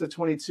August of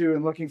 22,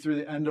 and looking through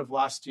the end of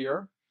last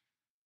year.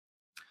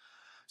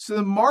 So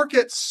the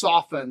market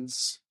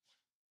softens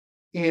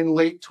in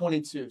late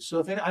 22.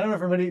 So I don't know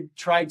if everybody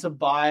tried to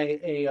buy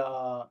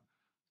a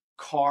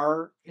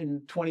car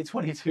in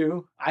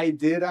 2022. I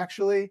did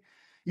actually.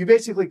 You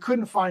basically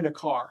couldn't find a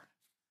car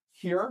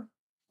here.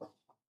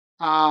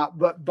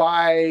 But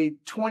by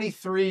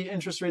 23,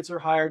 interest rates are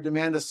higher,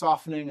 demand is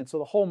softening, and so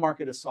the whole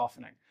market is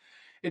softening.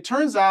 It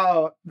turns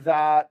out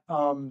that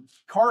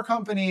car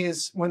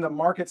companies, when the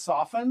market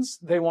softens,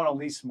 they want to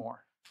lease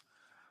more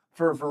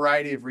for a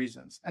variety of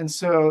reasons. And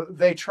so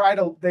they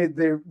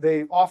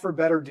they offer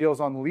better deals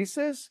on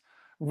leases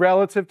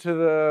relative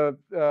to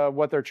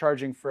what they're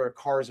charging for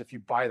cars if you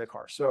buy the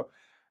car. So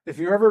if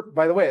you ever,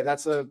 by the way,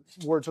 that's a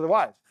word to the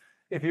wise.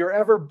 If you're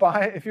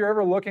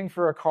ever looking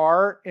for a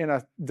car in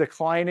a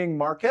declining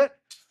market,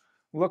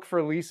 look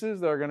for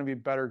leases. There are going to be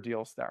better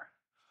deals there.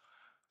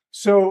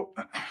 So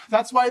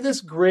that's why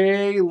this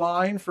gray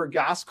line for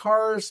gas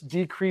cars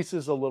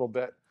decreases a little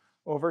bit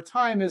over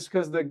time, is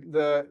because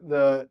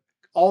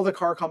all the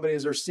car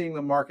companies are seeing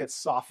the market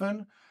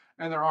soften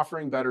and they're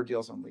offering better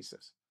deals on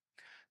leases.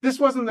 This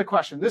wasn't the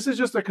question. This is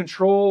just a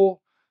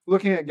control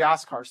looking at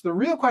gas cars. The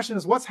real question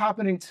is what's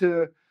happening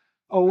to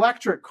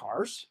electric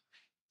cars.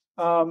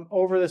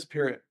 over this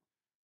period.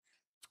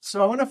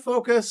 So I want to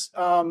focus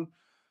on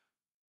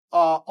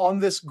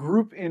this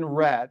group in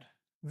red.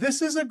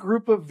 This is a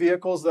group of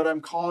vehicles that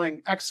I'm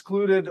calling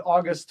excluded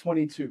August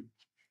 22.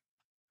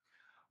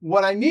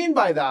 What I mean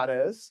by that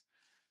is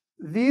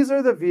these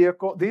are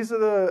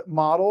the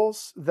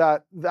models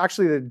that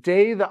actually the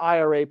day the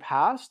IRA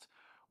passed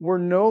were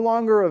no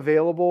longer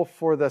available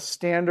for the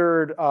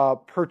standard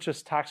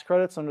purchase tax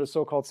credits under the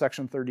so-called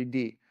Section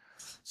 30D.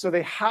 So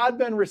they had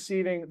been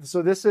receiving,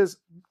 so this is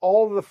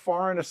all of the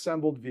foreign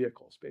assembled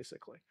vehicles,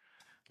 basically.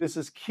 This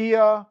is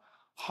Kia,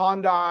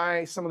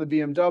 Hyundai, some of the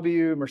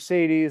BMW,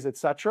 Mercedes,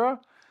 etc.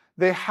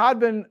 They had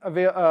been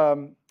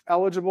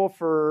eligible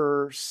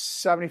for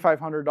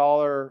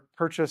 $7,500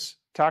 purchase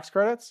tax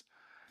credits.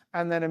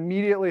 And then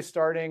immediately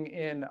starting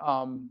in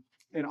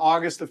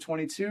August of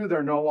 22,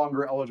 they're no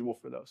longer eligible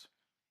for those.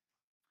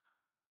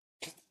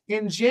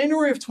 In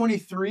January of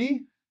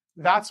 23,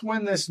 that's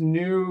when this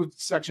new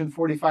Section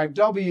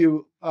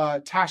 45W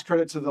tax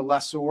credit to the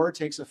lessor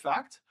takes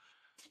effect.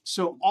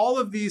 So all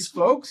of these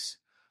folks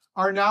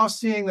are now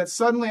seeing that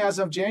suddenly as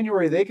of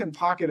January, they can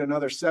pocket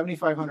another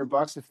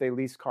 $7,500 if they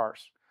lease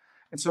cars.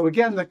 And so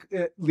again,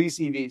 lease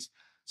EVs.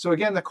 So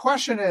again, the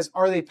question is,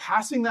 are they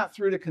passing that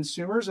through to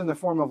consumers in the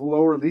form of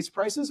lower lease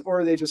prices,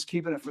 or are they just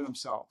keeping it for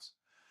themselves?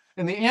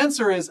 And the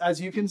answer is, as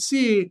you can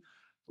see,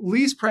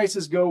 lease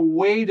prices go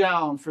way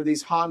down for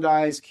these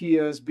Hyundais,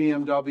 Kias,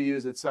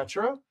 BMWs,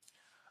 etc.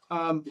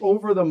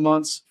 Over the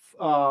months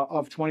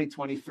of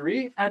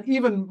 2023,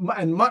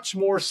 and much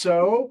more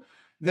so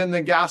than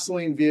the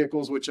gasoline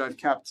vehicles, which I've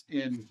kept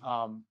in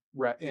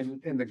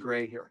the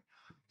gray here.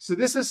 So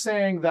this is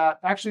saying that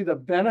actually the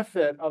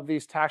benefit of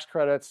these tax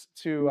credits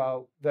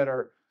that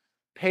are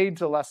paid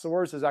to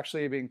lessors is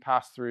actually being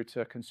passed through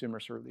to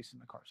consumers who are leasing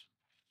the cars.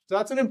 So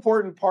that's an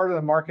important part of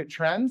the market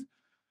trend.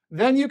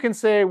 Then you can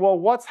say, well,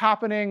 what's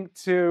happening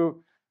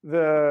to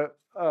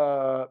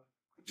are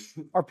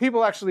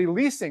people actually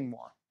leasing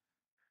more?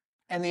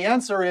 And the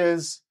answer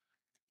is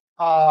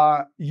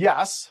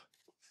yes.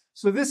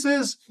 So this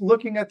is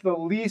looking at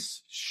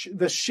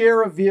the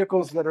share of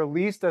vehicles that are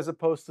leased as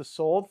opposed to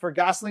sold. For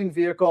gasoline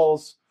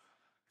vehicles,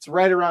 it's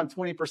right around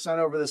 20%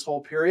 over this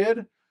whole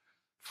period.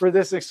 For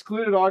this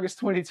excluded August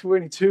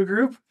 2022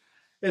 group,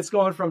 it's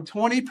going from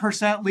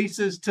 20%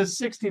 leases to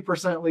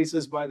 60%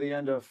 leases by the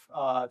end of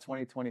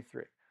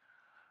 2023.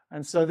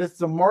 And so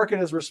the market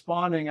is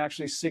responding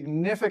actually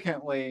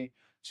significantly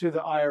to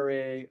the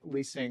IRA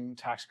leasing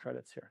tax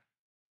credits here.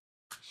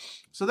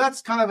 So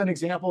that's kind of an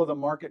example of the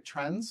market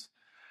trends.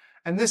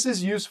 And this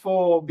is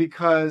useful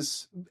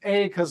because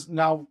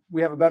now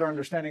we have a better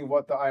understanding of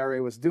what the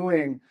IRA was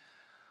doing,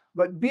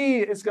 but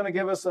B, it's going to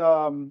give us,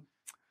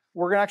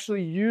 we're going to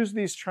actually use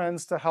these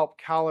trends to help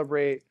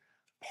calibrate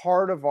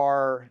part of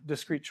our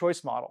discrete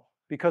choice model,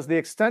 because the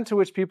extent to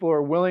which people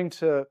are willing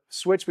to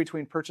switch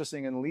between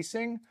purchasing and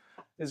leasing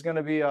is going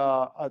to be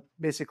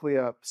basically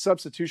a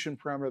substitution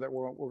parameter that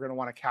we're going to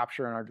want to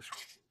capture in our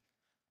discrete.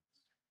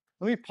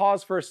 Let me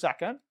pause for a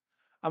second.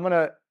 I'm going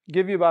to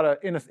give you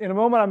in a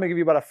moment, I'm going to give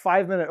you about a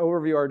 5-minute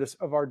overview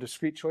of our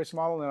discrete choice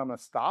model, and then I'm going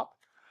to stop.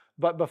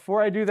 But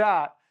before I do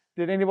that,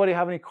 did anybody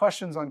have any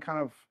questions on kind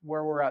of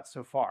where we're at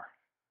so far?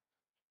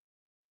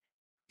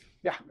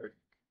 Yeah.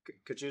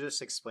 Could you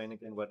just explain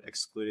again what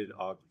excluded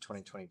AUG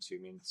 2022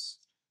 means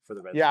for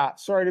the red? Yeah,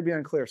 sorry to be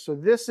unclear. So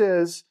this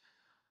is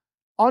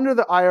under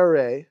the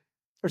IRA,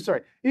 or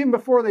sorry, even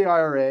before the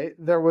IRA,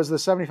 there was the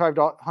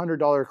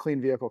 $7,500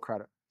 clean vehicle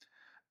credit.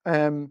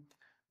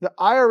 The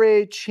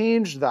IRA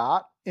changed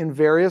that in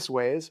various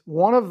ways.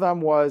 One of them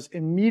was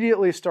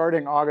immediately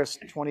starting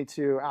August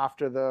 22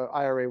 after the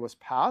IRA was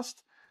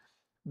passed.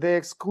 They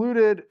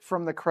excluded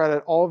from the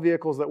credit all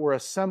vehicles that were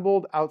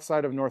assembled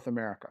outside of North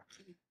America.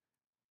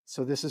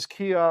 So this is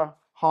Kia,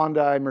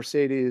 Hyundai,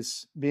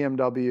 Mercedes,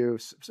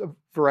 BMW, a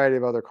variety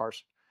of other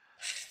cars.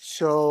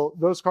 So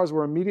those cars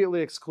were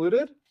immediately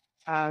excluded.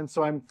 And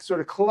so I'm sort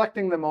of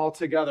collecting them all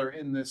together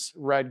in this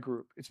red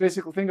group. It's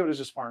basically, think of it as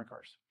just foreign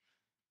cars.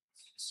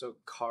 So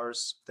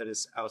cars that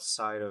is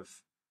outside of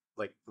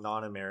like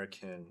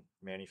non-American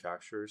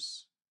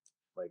manufacturers,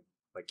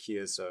 like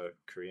Kia is a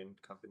Korean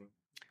company?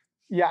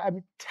 Yeah, I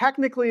mean,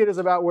 technically it is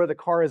about where the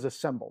car is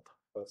assembled.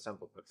 Oh,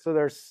 assembled. Okay. So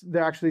there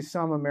are actually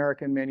some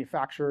American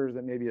manufacturers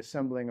that may be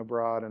assembling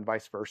abroad and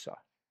vice versa.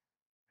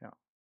 Yeah.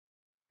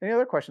 Any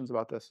other questions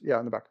about this? Yeah,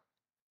 in the back.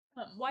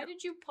 Why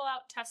did you pull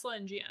out Tesla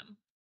and GM?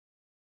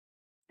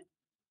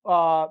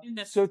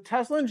 So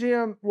Tesla and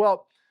GM,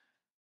 well,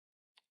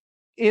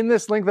 in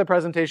this link of the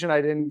presentation,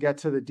 I didn't get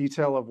to the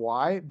detail of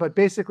why, but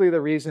basically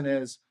the reason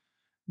is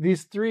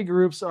these three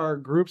groups are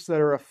groups that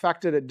are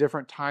affected at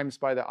different times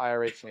by the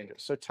IRA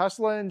changes. So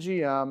Tesla and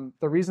GM,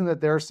 the reason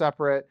that they're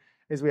separate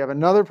is we have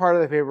another part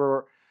of the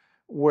paper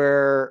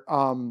where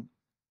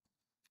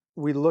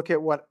we look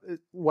at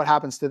what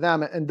happens to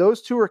them. And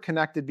those two are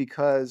connected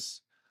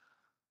because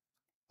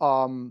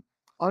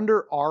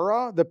under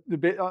ARA,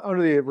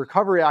 under the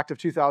Recovery Act of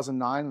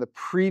 2009, the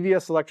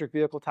previous electric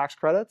vehicle tax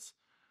credits,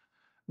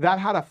 that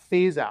had a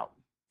phase out.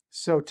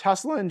 So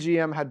Tesla and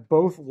GM had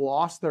both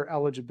lost their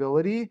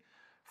eligibility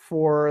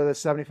for the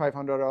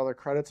 $7,500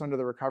 credits under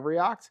the Recovery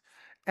Act,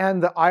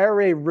 and the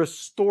IRA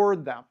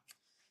restored them.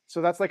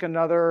 So that's like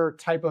another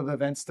type of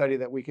event study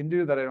that we can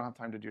do that I don't have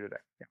time to do today.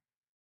 Yeah.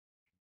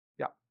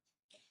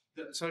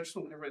 So I just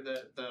want to remember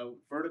the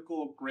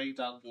vertical gray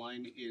dotted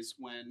line is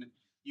when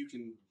you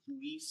can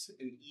lease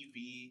an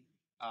EV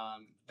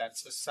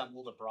that's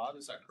assembled abroad.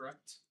 Is that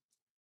correct?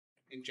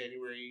 In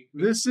January.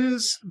 This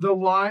is the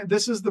line.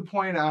 This is the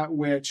point at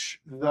which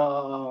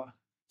the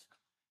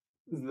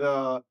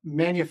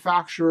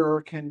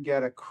manufacturer can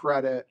get a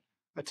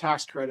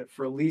tax credit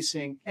for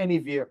leasing any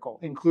vehicle,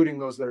 including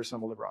those that are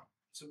assembled abroad.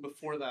 So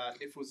before that,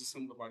 if it was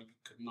assembled abroad, you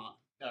could not,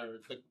 or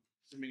the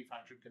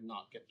manufacturer could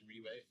not get the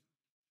rebate.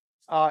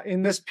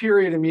 In this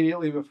period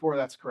immediately before,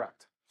 that's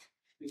correct.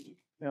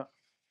 Yeah.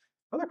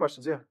 Other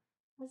questions? Yeah.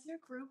 Has your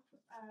group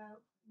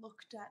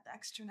looked at the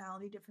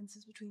externality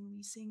differences between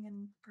leasing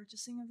and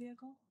purchasing a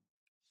vehicle?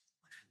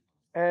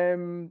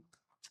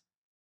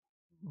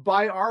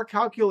 By our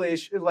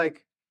calculation,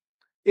 like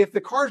if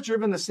the car's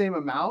driven the same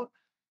amount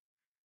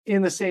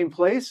in the same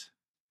place,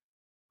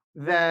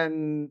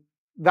 then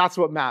that's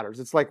what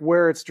matters. It's like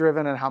where it's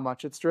driven and how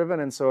much it's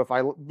driven. And so if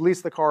I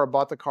leased the car or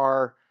bought the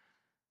car,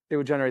 it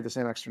would generate the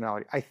same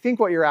externality. I think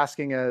what you're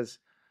asking is,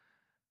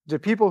 do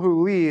people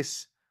who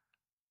lease,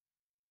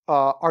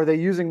 are they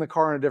using the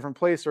car in a different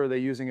place or are they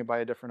using it by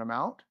a different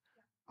amount?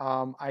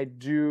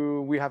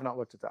 We have not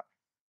looked at that.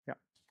 Yeah,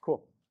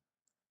 cool.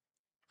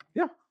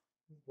 Yeah.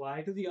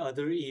 Why do the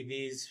other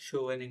EVs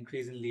show an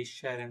increase in lease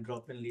share and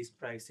drop in lease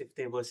price if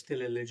they were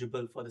still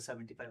eligible for the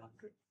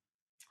 7,500?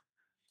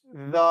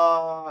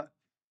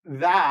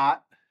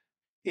 That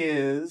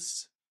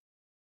is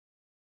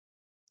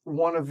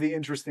one of the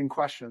interesting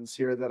questions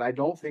here that I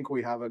don't think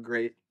we have a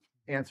great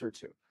answer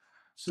to.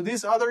 So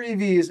these other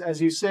EVs, as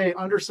you say,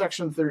 under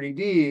Section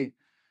 30D,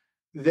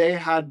 they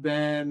had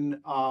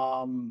been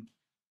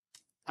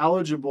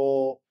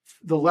eligible.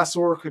 The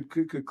lessor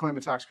could claim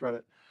a tax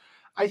credit.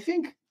 I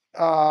think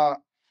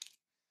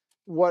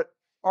what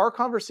our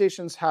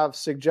conversations have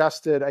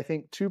suggested, I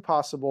think, two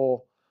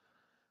possible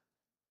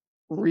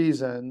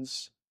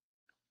reasons.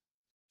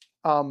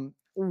 Honestly,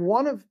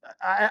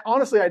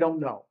 I don't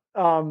know.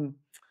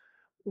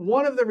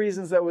 One of the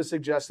reasons that was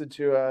suggested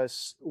to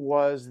us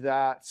was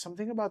that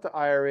something about the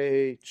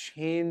IRA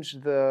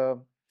changed the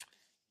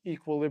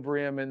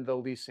equilibrium in the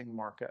leasing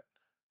market.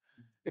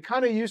 It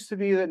kind of used to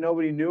be that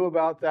nobody knew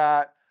about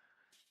that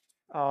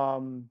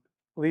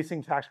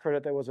leasing tax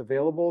credit that was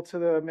available to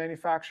the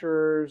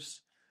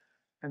manufacturers.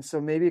 And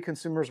so maybe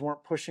consumers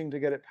weren't pushing to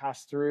get it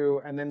passed through.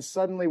 And then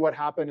suddenly what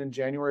happened in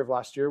January of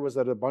last year was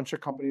that a bunch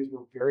of companies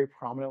were very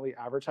prominently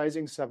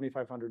advertising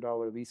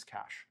 $7,500 lease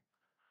cash.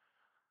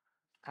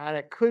 And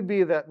it could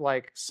be that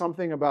like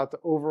something about the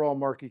overall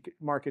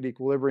market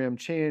equilibrium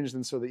changed.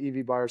 And so the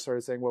EV buyers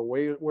started saying, well,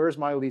 where's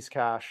my lease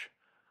cash?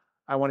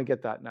 I want to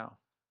get that now.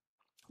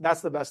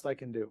 That's the best I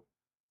can do.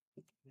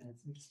 Yeah,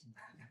 it's interesting.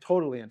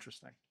 Totally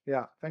interesting.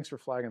 Yeah, thanks for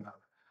flagging that.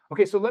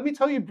 Okay, so let me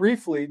tell you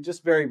briefly,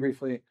 just very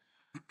briefly,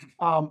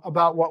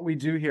 about what we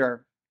do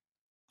here.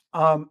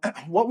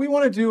 What we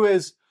want to do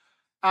is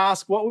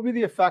ask what would be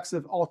the effects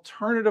of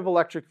alternative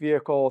electric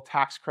vehicle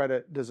tax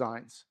credit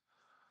designs.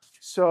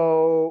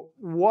 So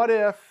what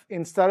if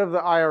instead of the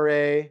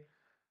IRA,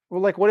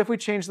 well, like what if we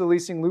changed the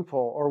leasing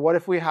loophole? Or what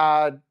if we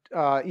had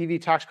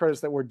EV tax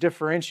credits that were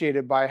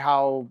differentiated by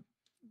how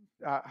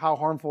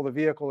harmful the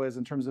vehicle is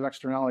in terms of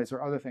externalities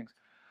or other things?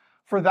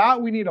 For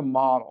that, we need a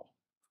model.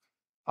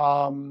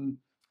 And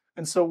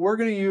so we're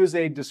going to use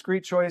a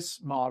discrete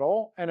choice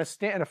model and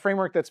a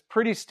framework that's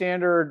pretty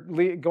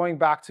standard, going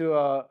back to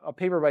a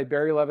paper by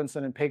Barry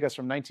Levinson and Pegas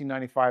from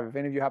 1995, if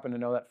any of you happen to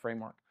know that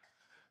framework.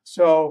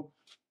 So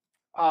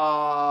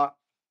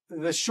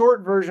the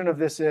short version of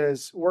this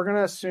is we're going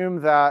to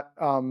assume that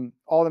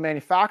all the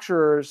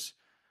manufacturers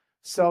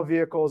sell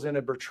vehicles in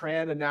a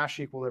Bertrand and Nash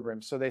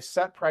equilibrium. So they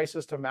set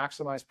prices to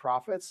maximize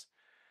profits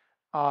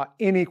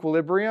in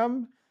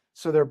equilibrium.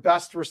 So their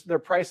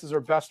prices are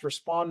best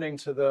responding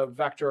to the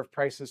vector of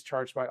prices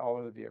charged by all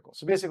of the vehicles.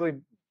 So basically,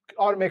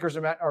 automakers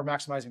are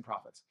maximizing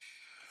profits.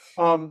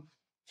 On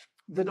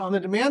the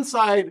demand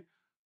side,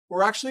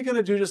 we're actually going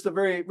to do just a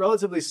very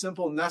relatively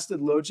simple nested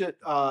logit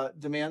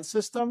demand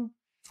system,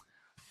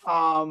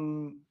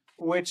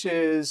 which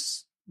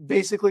is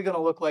basically going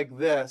to look like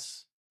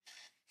this.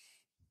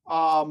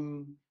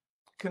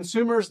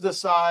 Consumers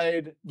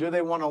decide, do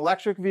they want an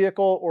electric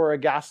vehicle or a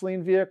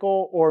gasoline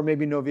vehicle or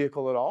maybe no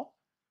vehicle at all?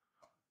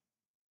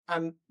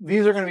 And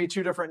these are going to be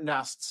two different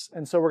nests.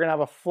 And so we're going to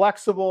have a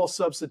flexible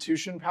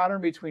substitution pattern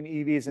between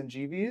EVs and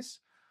GVs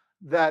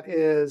that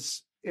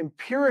is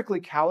empirically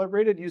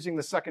calibrated using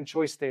the second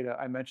choice data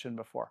I mentioned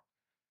before.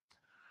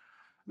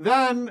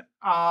 Then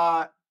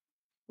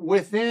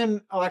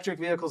within electric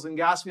vehicles and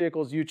gas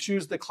vehicles, you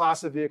choose the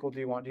class of vehicle do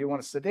you want. Do you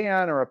want a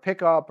sedan or a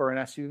pickup or an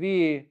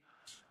SUV?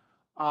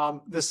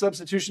 The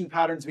substitution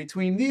patterns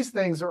between these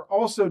things are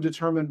also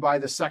determined by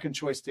the second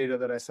choice data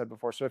that I said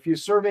before. So if you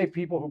survey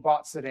people who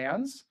bought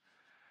sedans,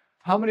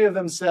 how many of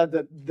them said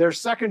that their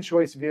second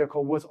choice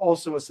vehicle was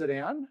also a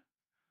sedan?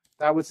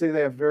 I would say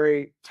they have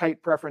very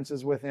tight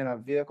preferences within a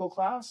vehicle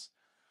class.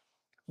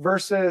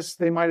 Versus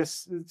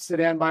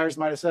sedan buyers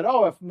might have said,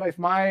 oh, if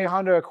my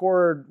Honda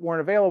Accord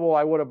weren't available,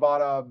 I would have bought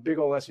a big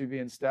old SUV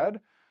instead.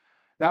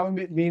 That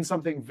would mean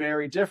something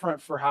very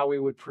different for how we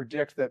would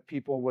predict that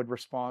people would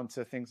respond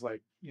to things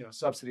like,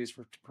 subsidies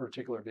for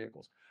particular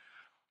vehicles.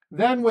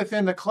 Then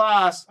within the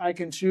class, I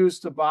can choose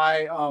to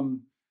buy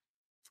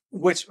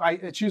which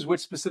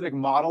specific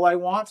model I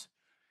want.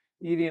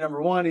 EV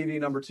number 1, EV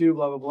number 2,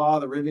 blah, blah, blah,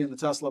 the Rivian, the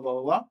Tesla, blah,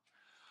 blah, blah.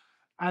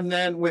 And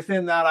then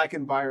within that, I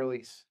can buy or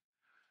lease.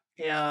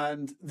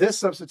 And this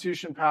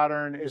substitution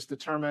pattern is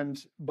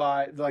determined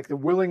by the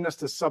willingness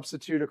to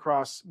substitute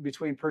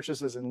between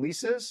purchases and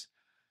leases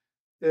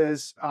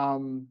is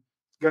going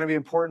to be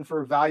important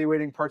for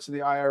evaluating parts of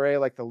the IRA,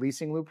 like the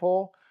leasing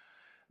loophole.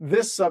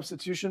 This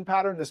substitution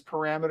pattern, this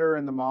parameter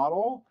in the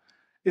model,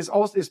 is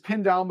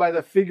pinned down by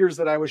the figures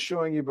that I was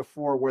showing you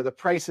before, where the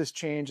prices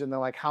change and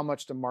then how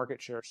much the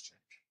market shares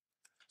change.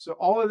 So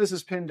all of this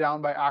is pinned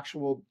down by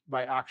actual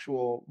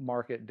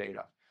market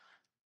data.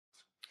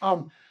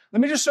 Let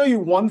me just show you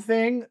one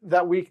thing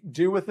that we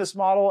do with this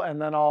model,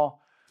 and then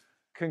I'll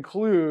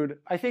conclude.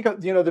 I think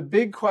the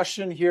big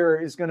question here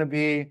is going to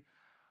be,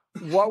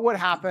 what would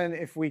happen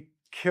if we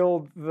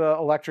killed the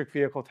electric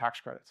vehicle tax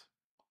credits?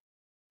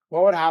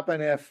 What would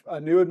happen if a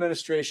new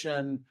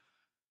administration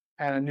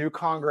and a new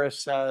Congress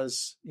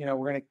says,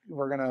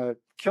 we're gonna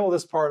kill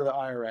this part of the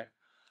IRA?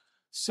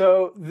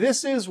 So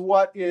this is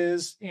what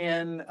is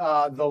in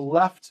the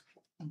left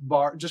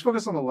bar. Just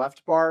focus on the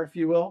left bar, if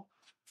you will.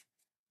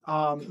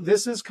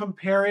 This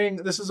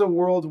is a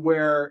world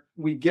where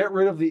we get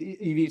rid of the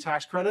EV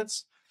tax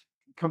credits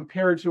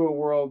compared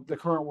to the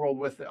current world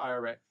with the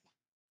IRA.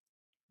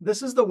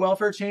 This is the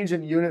welfare change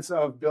in units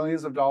of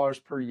billions of dollars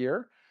per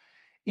year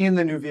in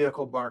the new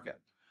vehicle market.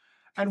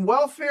 And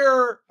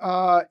welfare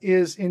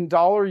is in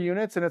dollar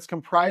units, and it's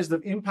comprised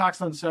of impacts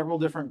on several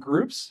different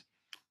groups.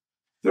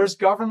 There's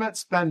government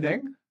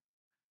spending.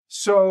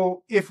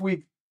 So if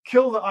we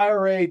kill the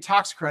IRA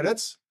tax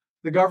credits,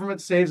 the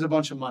government saves a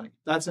bunch of money.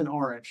 That's in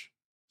orange,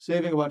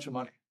 saving a bunch of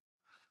money.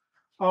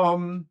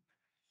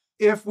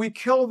 If we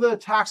kill the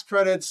tax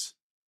credits,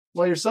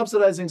 well, you're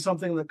subsidizing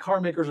something that car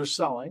makers are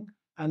selling.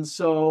 And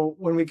so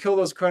when we kill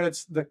those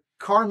credits, the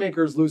car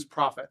makers lose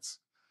profits.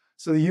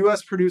 So the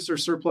US producer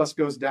surplus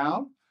goes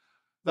down.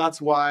 That's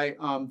why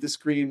this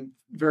green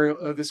area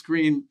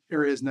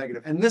is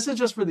negative. And this is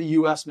just for the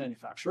US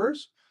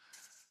manufacturers.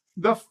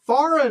 The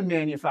foreign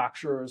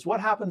manufacturers,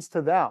 what happens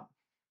to them?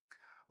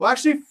 Well,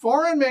 actually,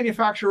 foreign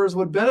manufacturers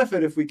would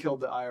benefit if we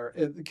killed the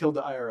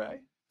IRA.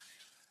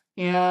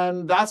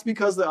 And that's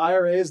because the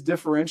IRA is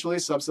differentially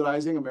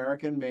subsidizing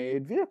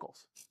American-made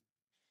vehicles.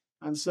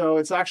 And so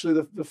it's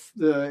actually if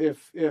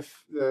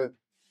the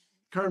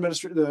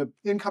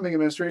incoming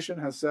administration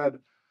has said,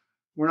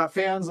 we're not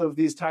fans of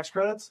these tax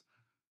credits,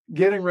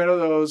 getting rid of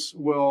those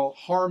will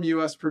harm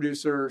US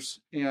producers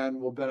and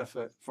will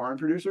benefit foreign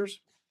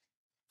producers.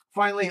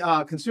 Finally,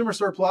 consumer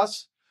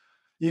surplus.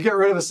 You get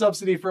rid of a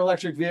subsidy for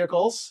electric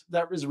vehicles.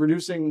 That is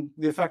reducing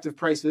the effective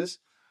prices.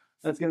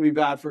 That's going to be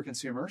bad for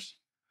consumers.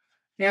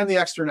 And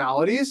the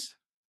externalities.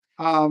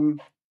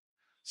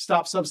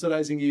 Stop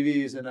subsidizing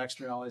EVs and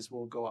externalities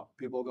will go up.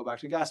 People will go back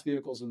to gas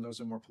vehicles and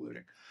those are more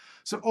polluting.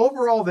 So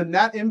overall, the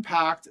net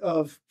impact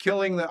of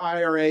killing the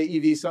IRA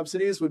EV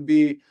subsidies would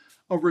be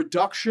a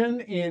reduction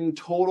in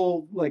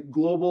total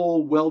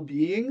global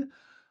well-being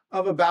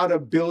of about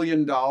 $1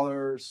 billion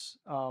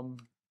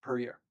per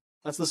year.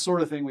 That's the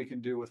sort of thing we can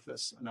do with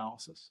this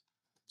analysis.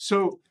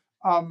 So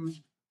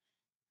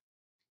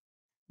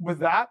with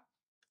that,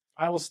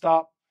 I will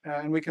stop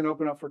and we can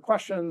open up for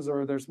questions,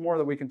 or there's more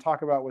that we can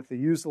talk about with the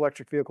used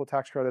electric vehicle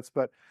tax credits.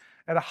 But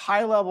at a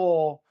high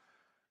level,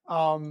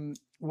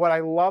 what I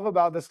love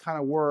about this kind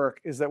of work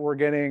is that we're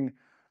getting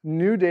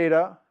new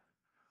data.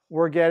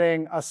 We're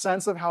getting a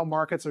sense of how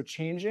markets are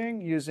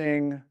changing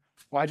using,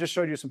 well, I just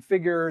showed you some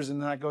figures,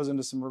 and then that goes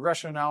into some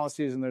regression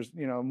analyses, and there's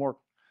more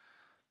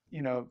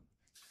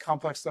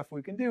complex stuff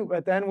we can do.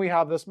 But then we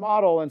have this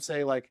model and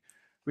say,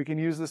 we can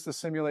use this to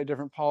simulate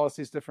different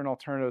policies, different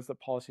alternatives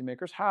that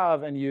policymakers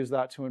have, and use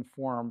that to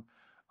inform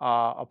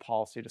a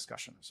policy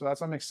discussion. So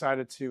I'm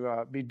excited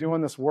to be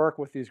doing this work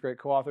with these great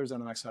co-authors,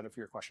 and I'm excited for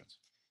your questions.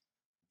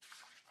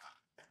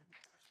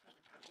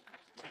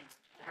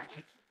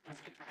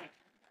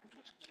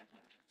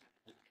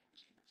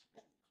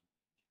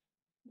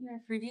 In your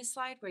previous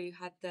slide where you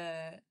had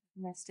the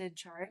nested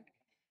chart,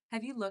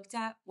 have you looked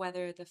at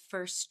whether the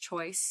first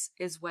choice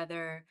is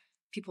whether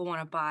people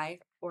want to buy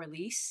or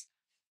lease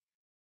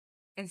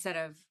instead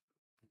of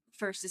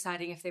first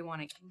deciding if they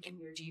want to keep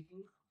your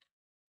GV?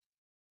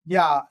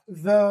 Yeah,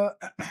 the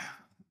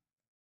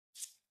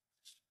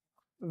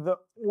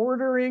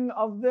ordering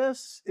of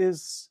this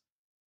is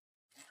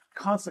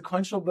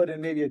consequential, but in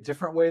maybe a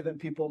different way than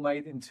people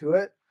might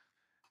intuit.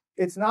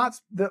 It's not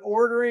the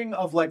ordering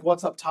of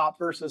what's up top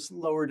versus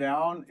lower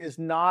down is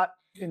not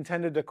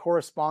intended to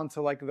correspond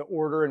to the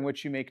order in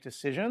which you make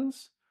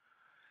decisions.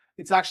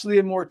 It's actually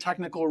a more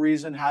technical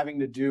reason having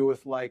to do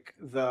with like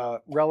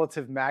the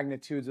relative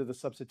magnitudes of the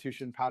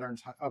substitution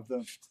patterns of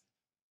the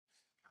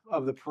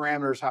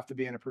parameters have to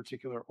be in a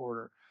particular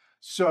order.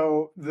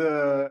 So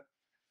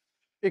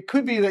it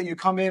could be that you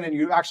come in and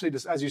you actually,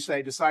 as you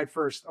say, decide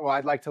first, oh,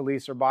 I'd like to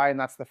lease or buy, and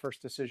that's the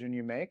first decision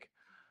you make.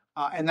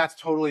 And that's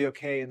totally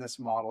okay in this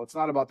model. It's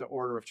not about the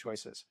order of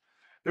choices.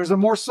 There's a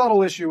more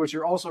subtle issue, which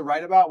you're also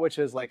right about, which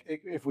is like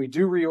if we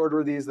do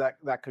reorder these,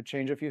 that could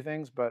change a few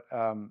things, but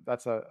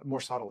that's a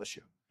more subtle issue.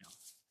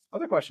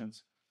 Other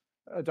questions?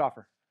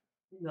 Doffer.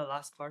 The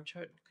last bar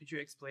chart, could you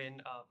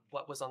explain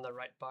what was on the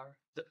right bar,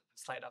 the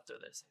slide after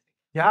this?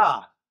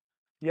 Yeah.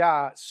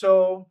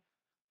 So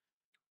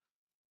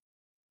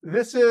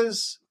this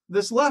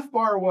left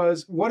bar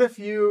was, what if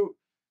you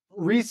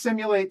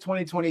re-simulate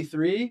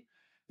 2023,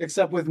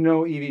 except with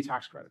no EV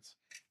tax credits?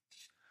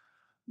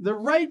 The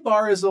right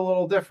bar is a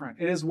little different.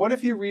 It is, what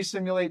if you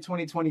re-simulate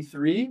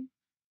 2023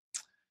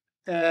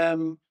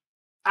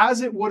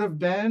 as it would have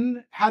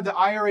been had the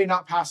IRA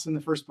not passed in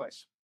the first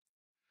place?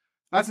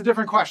 That's a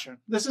different question.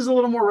 This is a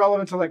little more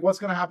relevant to like what's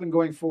going to happen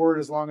going forward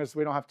as long as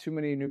we don't have too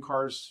many new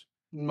cars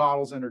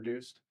models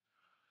introduced.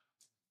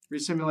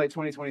 Re-simulate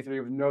 2023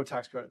 with no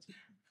tax credits.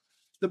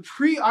 The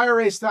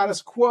pre-IRA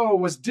status quo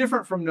was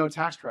different from no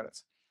tax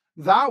credits.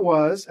 That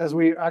was, as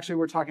we actually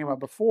were talking about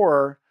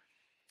before,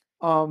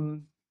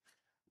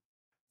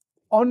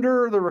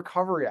 under the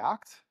Recovery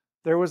Act,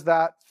 there was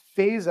that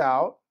phase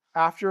out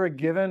after a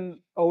given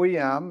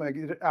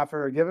OEM,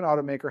 after a given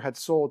automaker had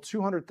sold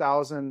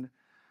 200,000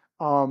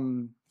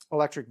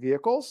 electric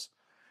vehicles,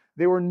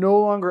 they were no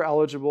longer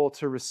eligible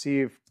to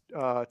receive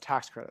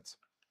tax credits.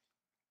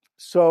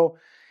 So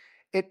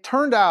it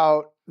turned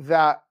out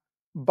that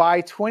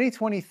by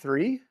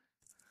 2023,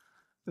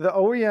 the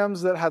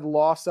OEMs that had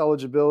lost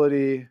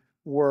eligibility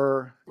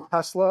were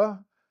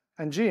Tesla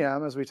and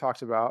GM, as we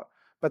talked about,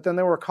 but then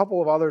there were a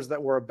couple of others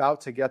that were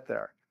about to get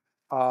there.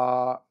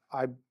 And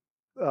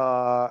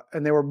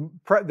they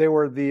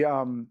were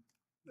the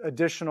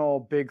additional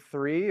big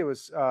three. It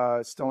was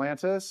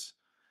Stellantis,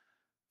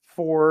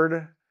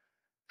 Ford,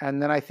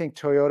 and then I think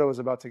Toyota was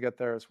about to get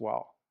there as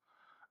well.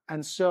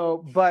 And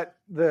so, but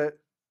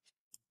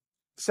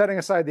setting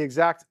aside the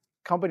exact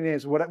company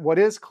names, what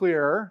is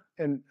clear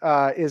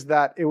is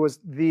that it was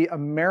the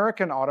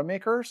American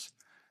automakers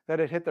that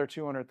had hit their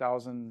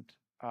 200,000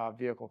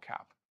 vehicle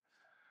cap.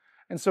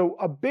 And so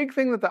a big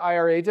thing that the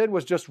IRA did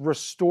was just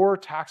restore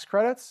tax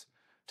credits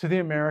to the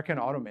American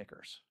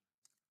automakers.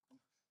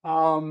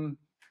 And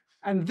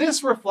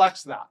this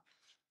reflects that.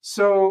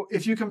 So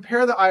if you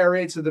compare the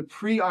IRA to the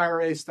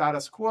pre-IRA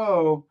status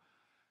quo,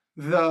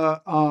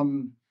 what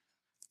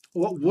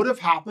would have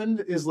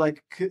happened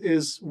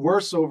is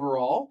worse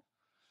overall,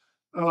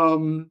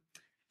 and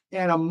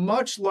a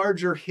much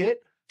larger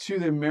hit to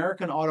the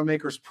American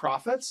automakers'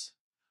 profits,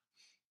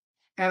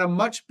 and a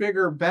much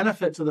bigger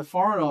benefit to the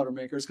foreign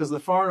automakers because the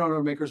foreign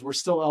automakers were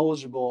still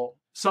eligible.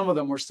 Some of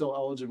them were still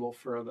eligible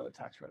for the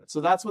tax credit. So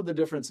that's what the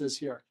difference is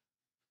here.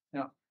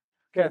 Yeah.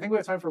 Okay, I think we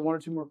have time for one or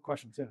two more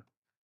questions. Yeah.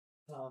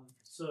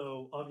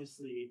 So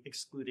obviously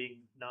excluding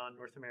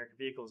non-North American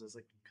vehicles is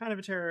like kind of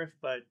a tariff,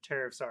 but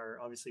tariffs are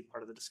obviously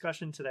part of the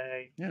discussion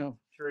today. Yeah.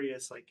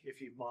 Curious, like if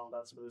you've modeled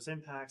out some of those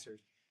impacts, or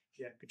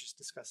could just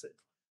discuss it.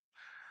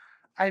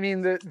 I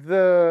mean, there's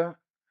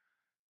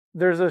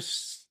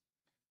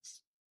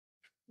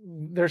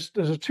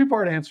a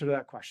two-part answer to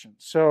that question.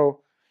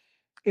 So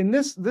in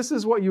this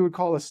is what you would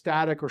call a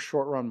static or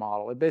short-run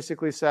model. It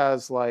basically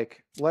says,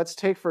 like, let's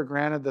take for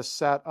granted the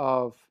set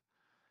of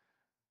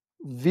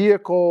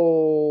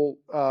vehicle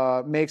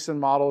makes and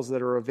models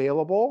that are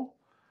available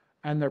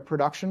and their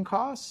production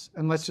costs,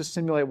 and let's just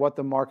simulate what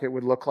the market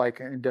would look like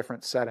in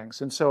different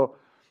settings. And so,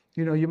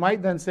 you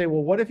might then say,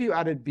 well, what if you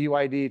added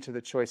BYD to the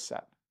choice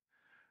set?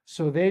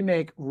 So they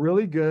make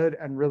really good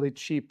and really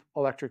cheap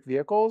electric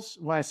vehicles.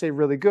 When I say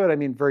really good, I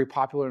mean very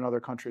popular in other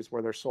countries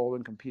where they're sold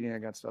and competing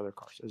against other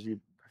cars, as you,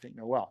 I think,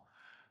 know well.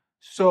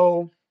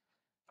 So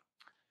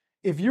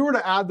if you were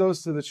to add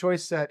those to the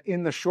choice set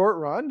in the short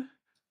run,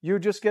 you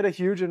just get a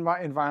huge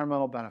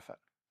environmental benefit,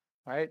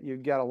 right?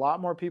 You'd get a lot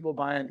more people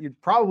buying,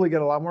 you'd probably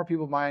get a lot more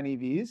people buying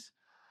EVs,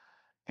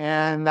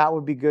 and that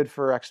would be good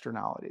for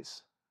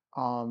externalities,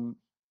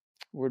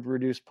 would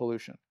reduce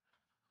pollution.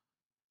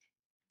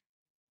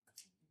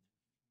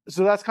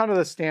 So that's kind of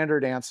the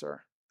standard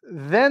answer.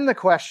 Then the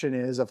question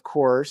is, of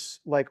course,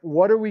 like,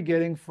 what are we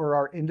getting for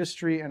our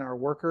industry and our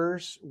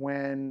workers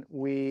when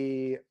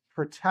we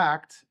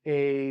protect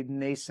a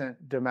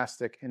nascent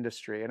domestic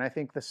industry? And I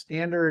think the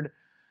standard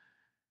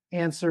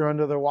answer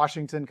under the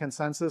Washington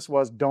consensus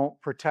was don't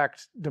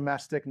protect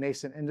domestic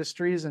nascent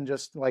industries, and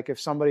just like if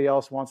somebody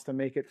else wants to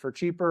make it for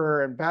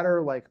cheaper and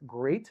better, like,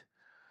 great.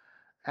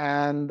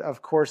 And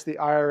of course, the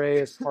IRA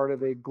is part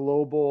of a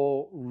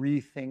global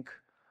rethink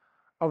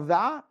of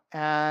that.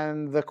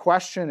 And the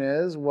question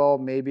is, well,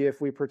 maybe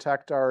if we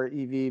protect our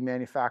EV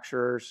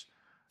manufacturers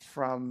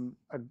from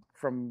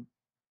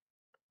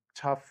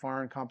tough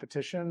foreign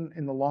competition,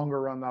 in the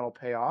longer run, that'll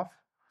pay off.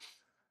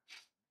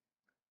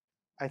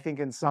 I think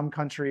in some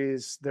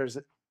countries, there's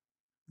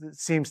it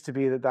seems to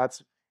be that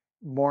that's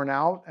borne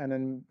out, and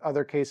in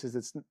other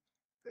cases,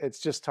 it's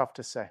just tough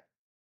to say.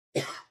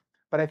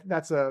 But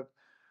that's a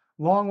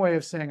long way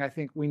of saying I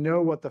think we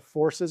know what the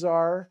forces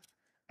are,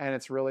 and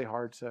it's really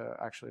hard to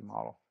actually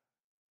model.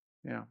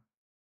 Yeah.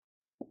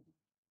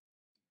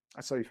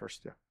 I saw you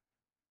first, yeah.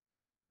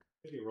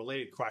 A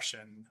related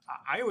question.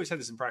 I always had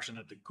this impression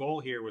that the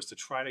goal here was to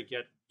try to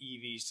get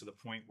EVs to the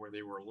point where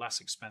they were less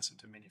expensive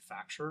to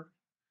manufacture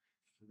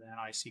than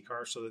IC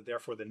cars, so that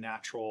therefore the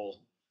natural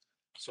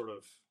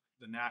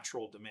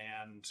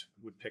demand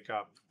would pick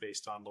up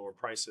based on lower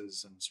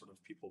prices and sort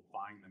of people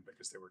buying them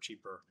because they were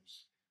cheaper.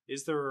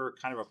 Is there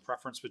kind of a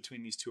preference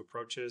between these two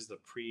approaches, the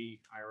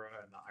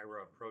pre-IRA and the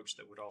IRA approach,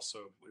 that would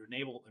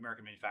enable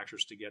American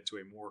manufacturers to get to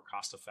a more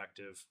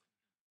cost-effective,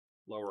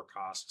 lower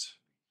cost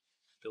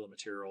bill of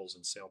materials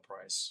and sale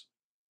price?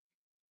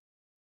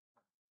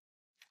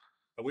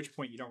 At which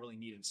point you don't really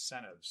need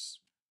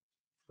incentives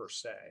per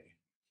se.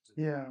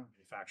 Yeah.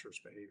 Manufacturers'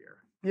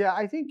 behavior. Yeah,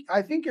 I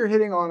think you're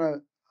hitting on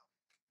a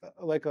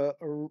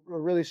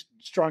really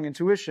strong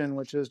intuition,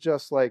 which is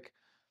just like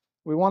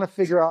we want to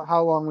figure out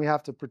how long we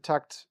have to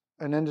protect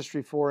an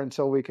industry for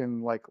until we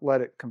can like let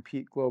it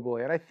compete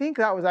globally. And I think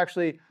that was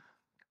actually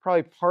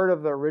probably part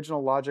of the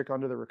original logic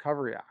under the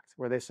Recovery Act,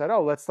 where they said,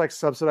 oh, let's like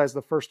subsidize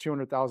the first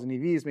 200,000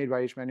 EVs made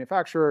by each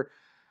manufacturer.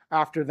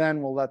 After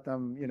then, we'll let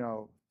them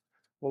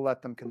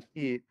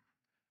compete.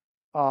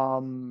 I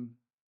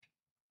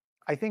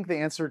think the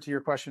answer to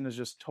your question is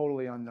just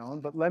totally unknown,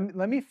 but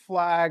let me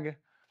flag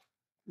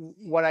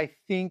what I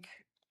think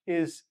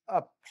is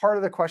a part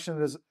of the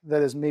question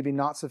that is maybe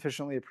not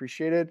sufficiently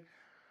appreciated,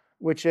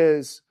 which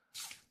is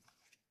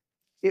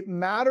it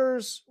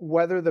matters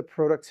whether the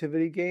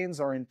productivity gains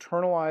are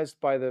internalized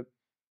by the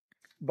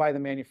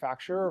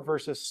manufacturer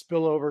versus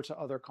spill over to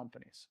other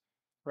companies,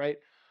 right?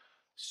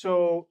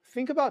 So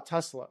think about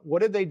Tesla.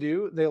 What did they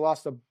do? They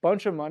lost a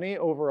bunch of money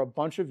over a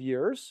bunch of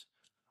years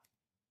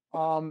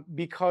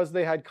because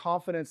they had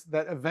confidence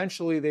that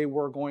eventually they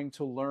were going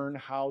to learn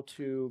how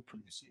to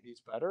produce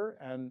EVs better,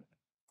 and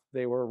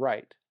they were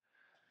right.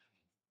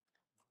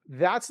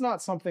 That's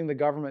not something the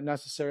government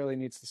necessarily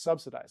needs to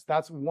subsidize.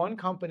 That's one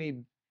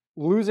company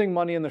losing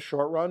money in the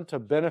short run to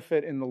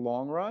benefit in the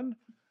long run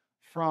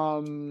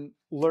from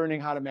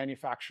learning how to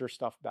manufacture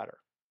stuff better.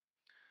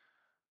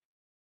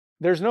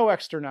 There's no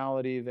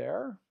externality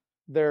there.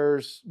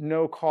 There's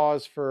no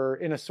cause for,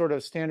 in a sort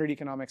of standard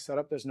economic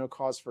setup, there's no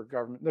cause for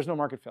government, there's no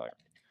market failure.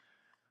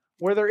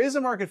 Where there is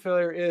a market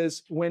failure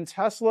is when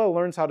Tesla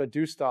learns how to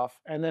do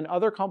stuff and then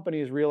other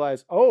companies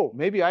realize, oh,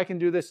 maybe I can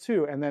do this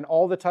too. And then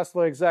all the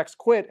Tesla execs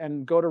quit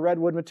and go to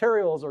Redwood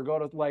Materials or go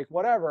to like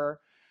whatever.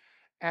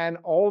 And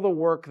all the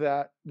work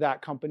that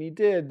that company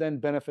did then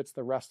benefits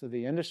the rest of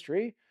the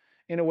industry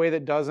in a way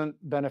that doesn't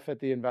benefit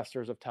the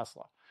investors of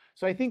Tesla.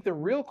 So I think the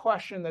real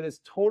question that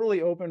is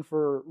totally open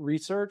for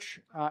research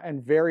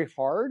and very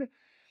hard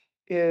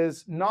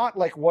is not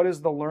like what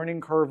is the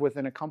learning curve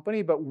within a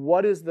company, but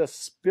what is the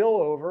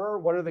spillover,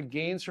 what are the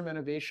gains from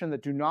innovation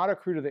that do not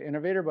accrue to the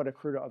innovator but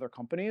accrue to other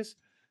companies.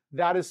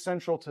 That is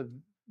central to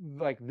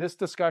like this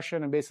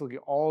discussion and basically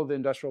all of the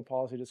industrial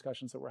policy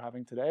discussions that we're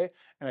having today,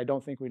 and I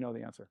don't think we know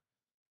the answer.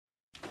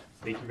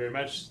 Thank you very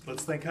much.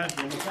 Let's thank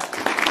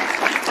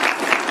Hunt.